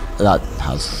you. That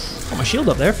has. Got my shield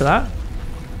up there for that.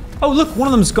 Oh, look. One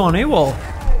of them's gone AWOL.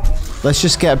 Let's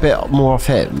just get a bit more off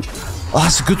him. Oh,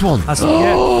 that's a good one. That's what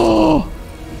you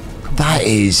get. That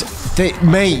is...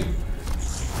 mate.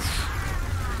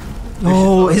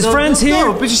 Oh, his friend's here.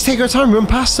 No, but just take our time, run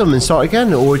past him and start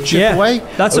again, or chip Yeah, away.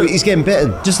 that's oh, what- he's getting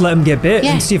bitten. Just let him get bit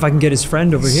Yeah. and see if I can get his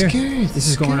friend over It's here. good, This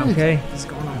is it's going good. okay. This is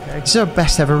going okay. This is our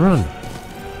best ever run.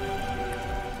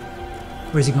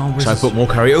 Where's he going? Where's Should I his... put more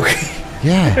karaoke?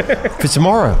 Yeah, for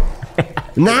tomorrow.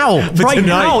 Now, Right tonight.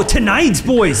 now, tonight,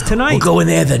 boys, tonight. We'll go in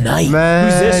there the night.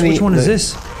 man. Who's this? Which one is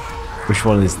this? Which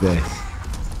one is this?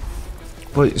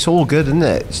 Well, it's all good, isn't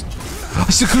it?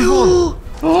 It's a good one.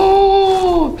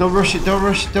 Oh! Don't rush it.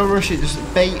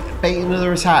 Just bait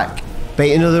another attack.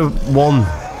 Bait another one.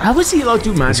 How is he allowed to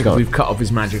do magic go. if we've cut off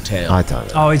his magic tail? I don't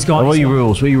know. Oh, he's gone. What are he's your gone.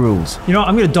 rules? What are your rules? You know,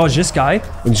 I'm gonna dodge this guy.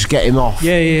 And just get him off.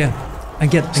 Yeah.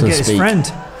 and get his speak. friend.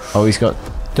 Oh, he's got.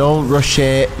 Don't rush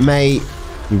it, mate.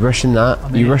 You rushing that?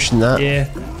 You rushing that? Yeah,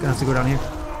 gonna have to go down here.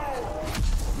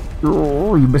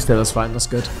 Oh, you missed it. That's fine. That's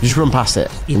good. Just run past it.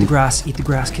 Eat the grass,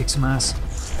 kick some ass.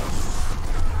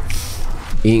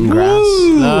 Eating grass.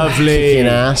 Lovely. Kicking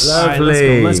ass.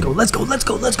 Lovely. Let's go.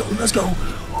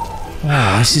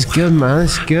 Wow, this is good, man.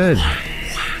 This is good.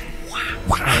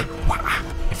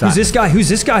 Who's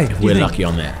this guy? We're lucky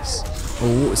on this.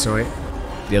 Oh, sorry.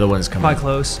 The other one's coming. Quite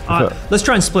close. Let's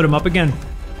try and split him up again.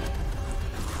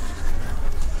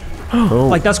 Oh.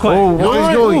 Like that's quite. Oh, what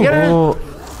is going?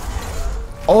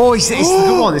 Oh, it's the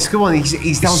good one. It's the good one.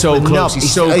 He's down So to a close. nub.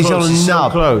 He's so close. on a He's so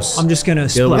nub. close. I'm just gonna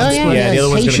split. Yeah, yeah, the other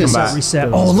one's gonna patience. come back. Reset.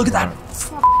 Oh, look at that.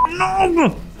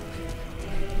 No.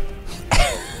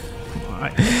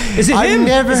 Alright. Is it I him?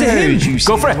 never Is it him? heard you say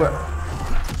Go for it. the word-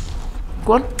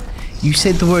 Go on. You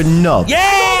said the word nub. Yeah!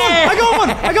 I got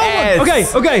one.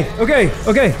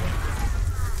 Okay.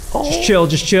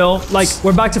 Just chill. Like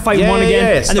we're back to fighting one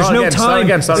again, and there's no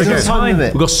time. Start There's no again. time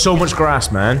limit. We've got so much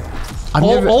grass, man.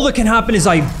 All that can happen is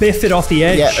I biff it off the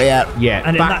edge. Yeah. Yeah,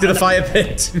 And back it- to the fire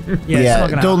pit. Yeah, it's not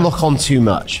gonna Don't happen. look on too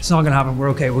much. It's not gonna happen. We're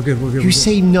okay. We're good. You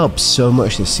say nub so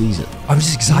much this season. I'm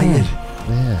just excited.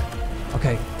 Yeah.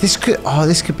 Okay. This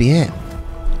could be it.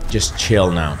 Just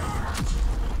chill now.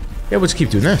 Yeah, we'll just keep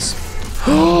doing this.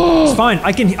 It's fine.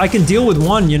 I can deal with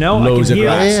one. You know. Loads I of can heal.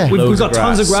 grass. Yeah. We've Loads got of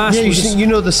tons of grass. grass. Yeah, We'll just you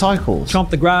know the cycles. chomp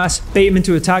the grass, bait him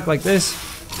into attack like this.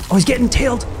 Oh, he's getting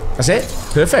tailed. That's it.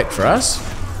 Perfect for us.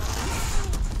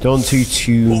 Don't do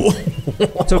too.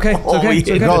 It's okay. It's okay. It's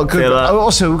okay. Got good. Feel that. Oh,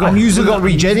 also, we've got I'm using Regenny.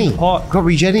 I'm using pot. Got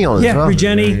Regenny on as Yeah, well.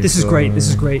 Regenny. This is great. This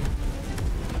is great.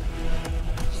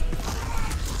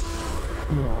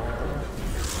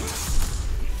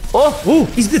 Oh,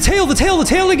 he's the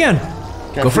tail again.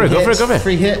 Go for it.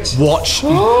 3 hits. Watch. He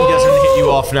doesn't hit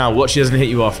you off now. Watch. He doesn't hit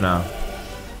you off now.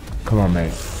 Come on,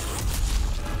 mate.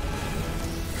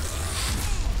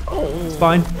 It's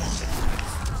fine.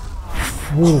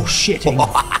 Oh, shitting.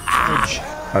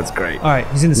 That's great. All right,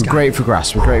 he's in the We're sky. great for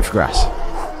grass.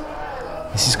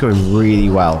 This is going really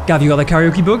well. Gav, you got that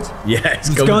karaoke booked? Yeah, it's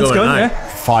It's going, going, now. yeah.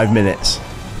 5 minutes.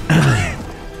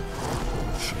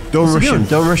 Don't rush him.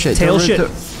 Don't rush it. Tail don't shit.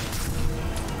 don't-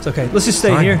 It's okay. Let's just stay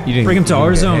Fine. here. You didn't- Bring him to you our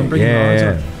didn't get zone. hit. Bring him to our Yeah.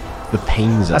 zone. The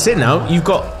pains. That's it now. You've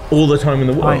got all the time in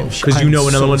the I am world sh- because you I'm know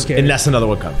another so one scared. unless another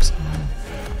one comes.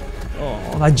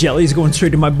 Oh, that jelly's going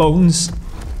straight to my bones.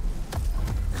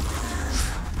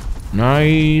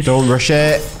 Nice. Don't rush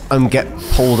it and get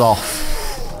pulled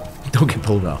off. Don't get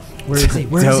pulled off. Where is he?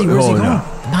 Where's he going?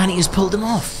 Maneaters pulled him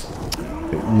off.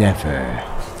 Never.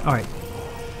 All right.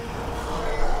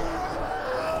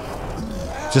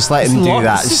 Just let him Just do lock-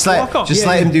 that. just lock up. Just Yeah,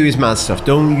 let yeah. him do his mad stuff.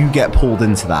 Don't you get pulled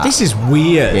into that. This is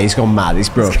weird. Yeah, he's gone mad. He's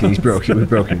broken. He's broken. We're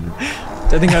broken.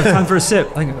 I think I have time for a sip.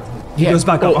 I think he goes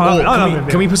back up.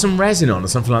 Can we put some resin on or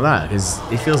something like that? Because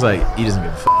it feels like he doesn't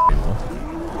give a f anymore.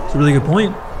 It's a really good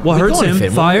point. What hurts got him? him.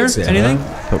 What Fire? hurts him? Anything?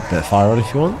 Put a bit of fire on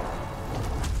if you want.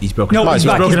 He's broken. No, he's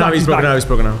back, broken he's now. back, He's he's broken back. now. He's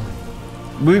broken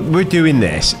now. We're doing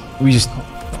this. We just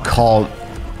can't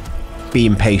be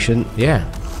impatient. Yeah.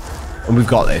 And we've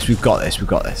got this. We've got this. We've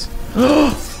got this.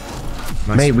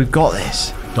 Mate, we've got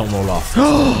this. Don't roll off.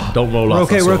 Don't roll We're off.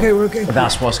 okay. that's We're all. okay. We're okay.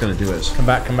 That's what's going to do us. Come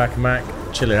back. Come back. Come back.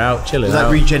 Chill it out. Chill it Does that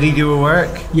out. Regenny do a work?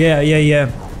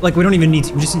 Yeah. Like we don't even need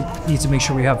to. We just need to make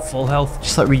sure we have full health.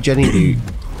 Just let Regenny do.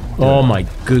 Oh my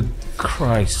good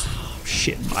Christ.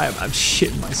 Shit. I'm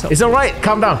shitting myself. It's all right.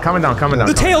 Calm down. Calm down. Calm down.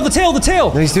 The tail.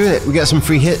 No, he's doing it. We get some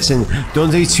free hits and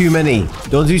don't do too many.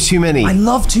 Don't do too many. I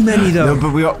love too many though. No,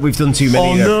 but we've done too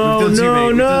many. Oh though. no! We've done too many. No!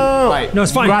 We've No! done- Right. No,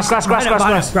 it's fine. Grass.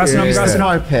 Grass Yeah.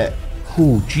 Fire pit.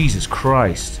 Oh Jesus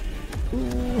Christ!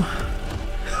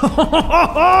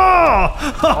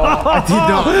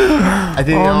 I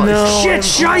did not. no. Shit,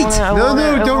 shite!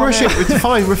 No, don't rush it. We're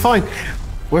fine. We're fine.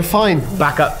 We're fine.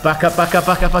 Back up! Back up! Back up!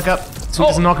 Back up! Back up! So he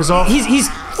doesn't knock us off. He's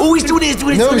doing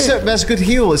it. No, that's a good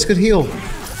heal. It's a good heal. No,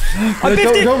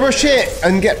 biffed it. don't rush it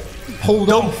and get pulled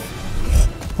off.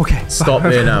 Okay. Stop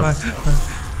there now.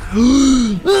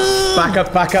 Back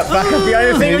up! Back up! Back up!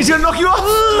 Behind the thing. He's gonna knock you off.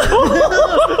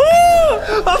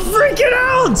 I'm freaking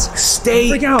out. Stay.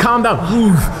 Freak out. Calm down.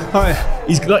 All right.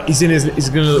 He's doing his little He's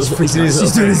doing his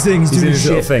thing, he's doing his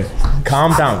little thing.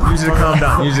 Calm down. Use it to calm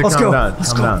down. Use it to Let's calm go. down.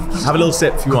 Let's Calm down. Have a little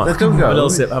sip if you want. Let them go. Have a little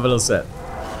sip. Have a little sip.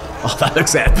 Oh, that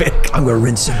looks epic. I'm gonna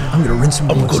rinse him. I'm gonna rinse him.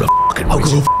 Put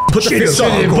the fists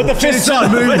on. Put the fists on.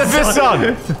 Put the fists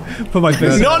on. Put my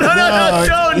fist. No,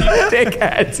 don't, you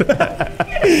dickhead.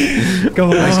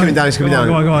 Go on. He's coming down. He's coming down.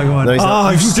 Go on. No, he's not. Oh,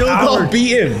 You you still coward. gotta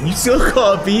beat him. You still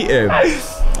gotta beat him. All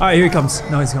right, here he comes.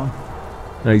 No, he's gone.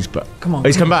 No, he's back. Come on. Oh,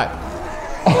 he's come back.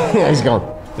 Yeah, he's gone.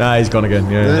 Nah, he's gone again.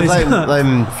 Yeah. Let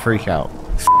him freak out.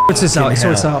 What's this out?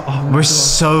 Sort this out. Oh, We're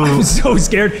so... I'm so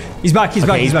scared. He's back. He's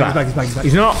back. He's back.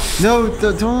 He's not. No,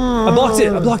 don't... I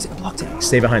blocked it.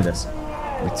 Stay behind us.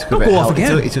 Don't go off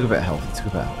again. He took a bit of health.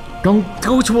 Don't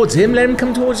go towards him. Let him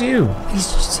come towards you. He's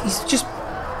just.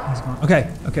 He's gone. Okay.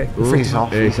 Ooh, he's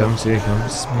off. Here he comes.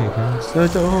 No,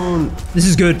 don't. This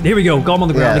is good. Here we go. Got him on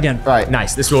the ground again. Right.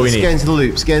 Nice. This is what we need. Get into the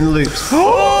loops. No.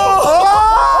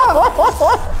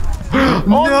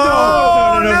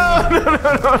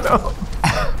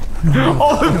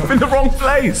 Oh, in the wrong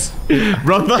place.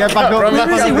 Run back up.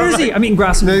 Where is he? I mean,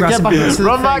 grass. Run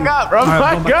back up. Run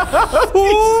back up.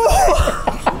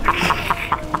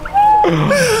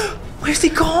 Where's he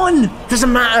gone?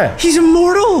 Doesn't matter. He's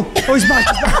immortal. Oh, he's back.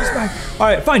 All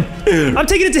right, fine. I'm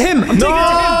taking it to him. I'm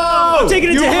taking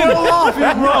it to him. You roll off. You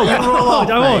roll off.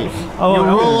 I won't. You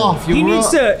roll off. He needs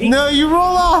to. No, you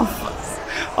roll off.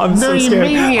 I'm so scared.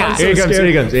 I'm so Here he comes.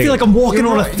 scared. I feel like I'm walking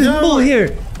on a thimble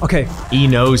here. Okay. He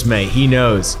knows, mate. He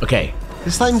knows. Okay.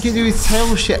 Just let him do his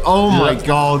tail shit. Oh my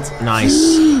god. Nice.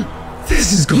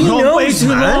 This is going on way too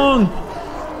long.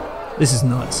 This is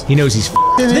nuts. He knows he's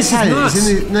In his head. nuts.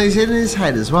 He's in his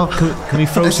head as well. Can we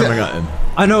throw something at him?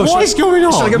 I know. What is going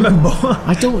on? Should I get my bow?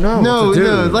 I don't know. No,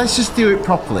 let's just do it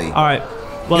properly. All right.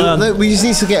 Well, Look, we just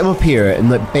need to get him up here and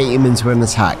bait him into an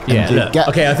attack. Yeah, And look,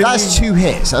 okay, I think that's 2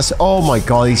 hits. That's oh my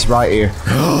god, he's right here.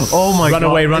 Oh my god.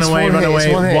 Run away. It's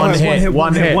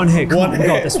One hit. One hit. Come on, we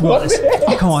got this.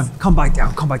 Come on, come back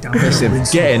down. Listen,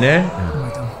 Get in there.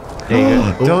 There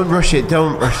you go. Don't rush it,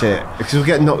 because we'll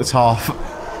get knocked off.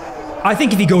 I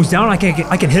think if he goes down, I can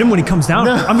hit him when he comes down.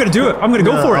 I'm gonna do it. I'm gonna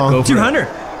go for it. Go for it. 200.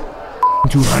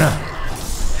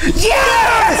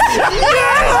 Yes!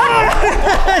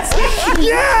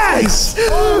 Yes!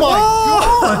 Oh my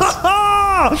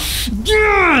god!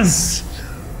 Yes!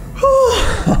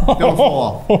 Don't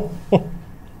fall off.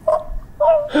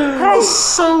 That's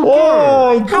so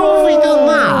good. How have we done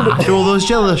that? After all those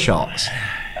jello shots.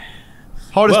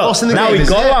 Hardest boss in the now game. we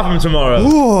gotta have him tomorrow.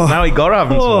 Now we gotta have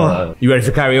him tomorrow. You ready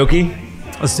for karaoke?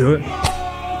 Let's do it.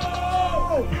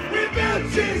 We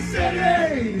built Cheese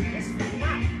City!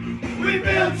 We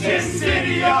built Cheese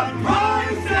City on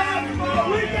Rise and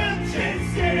Fall! We built Cheese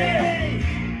City!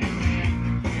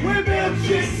 We built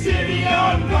Cheese City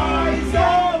on Rise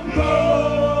and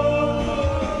Fall!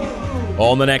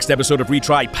 On the next episode of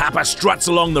Retry, Papa struts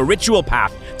along the ritual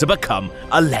path to become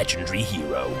a legendary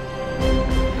hero.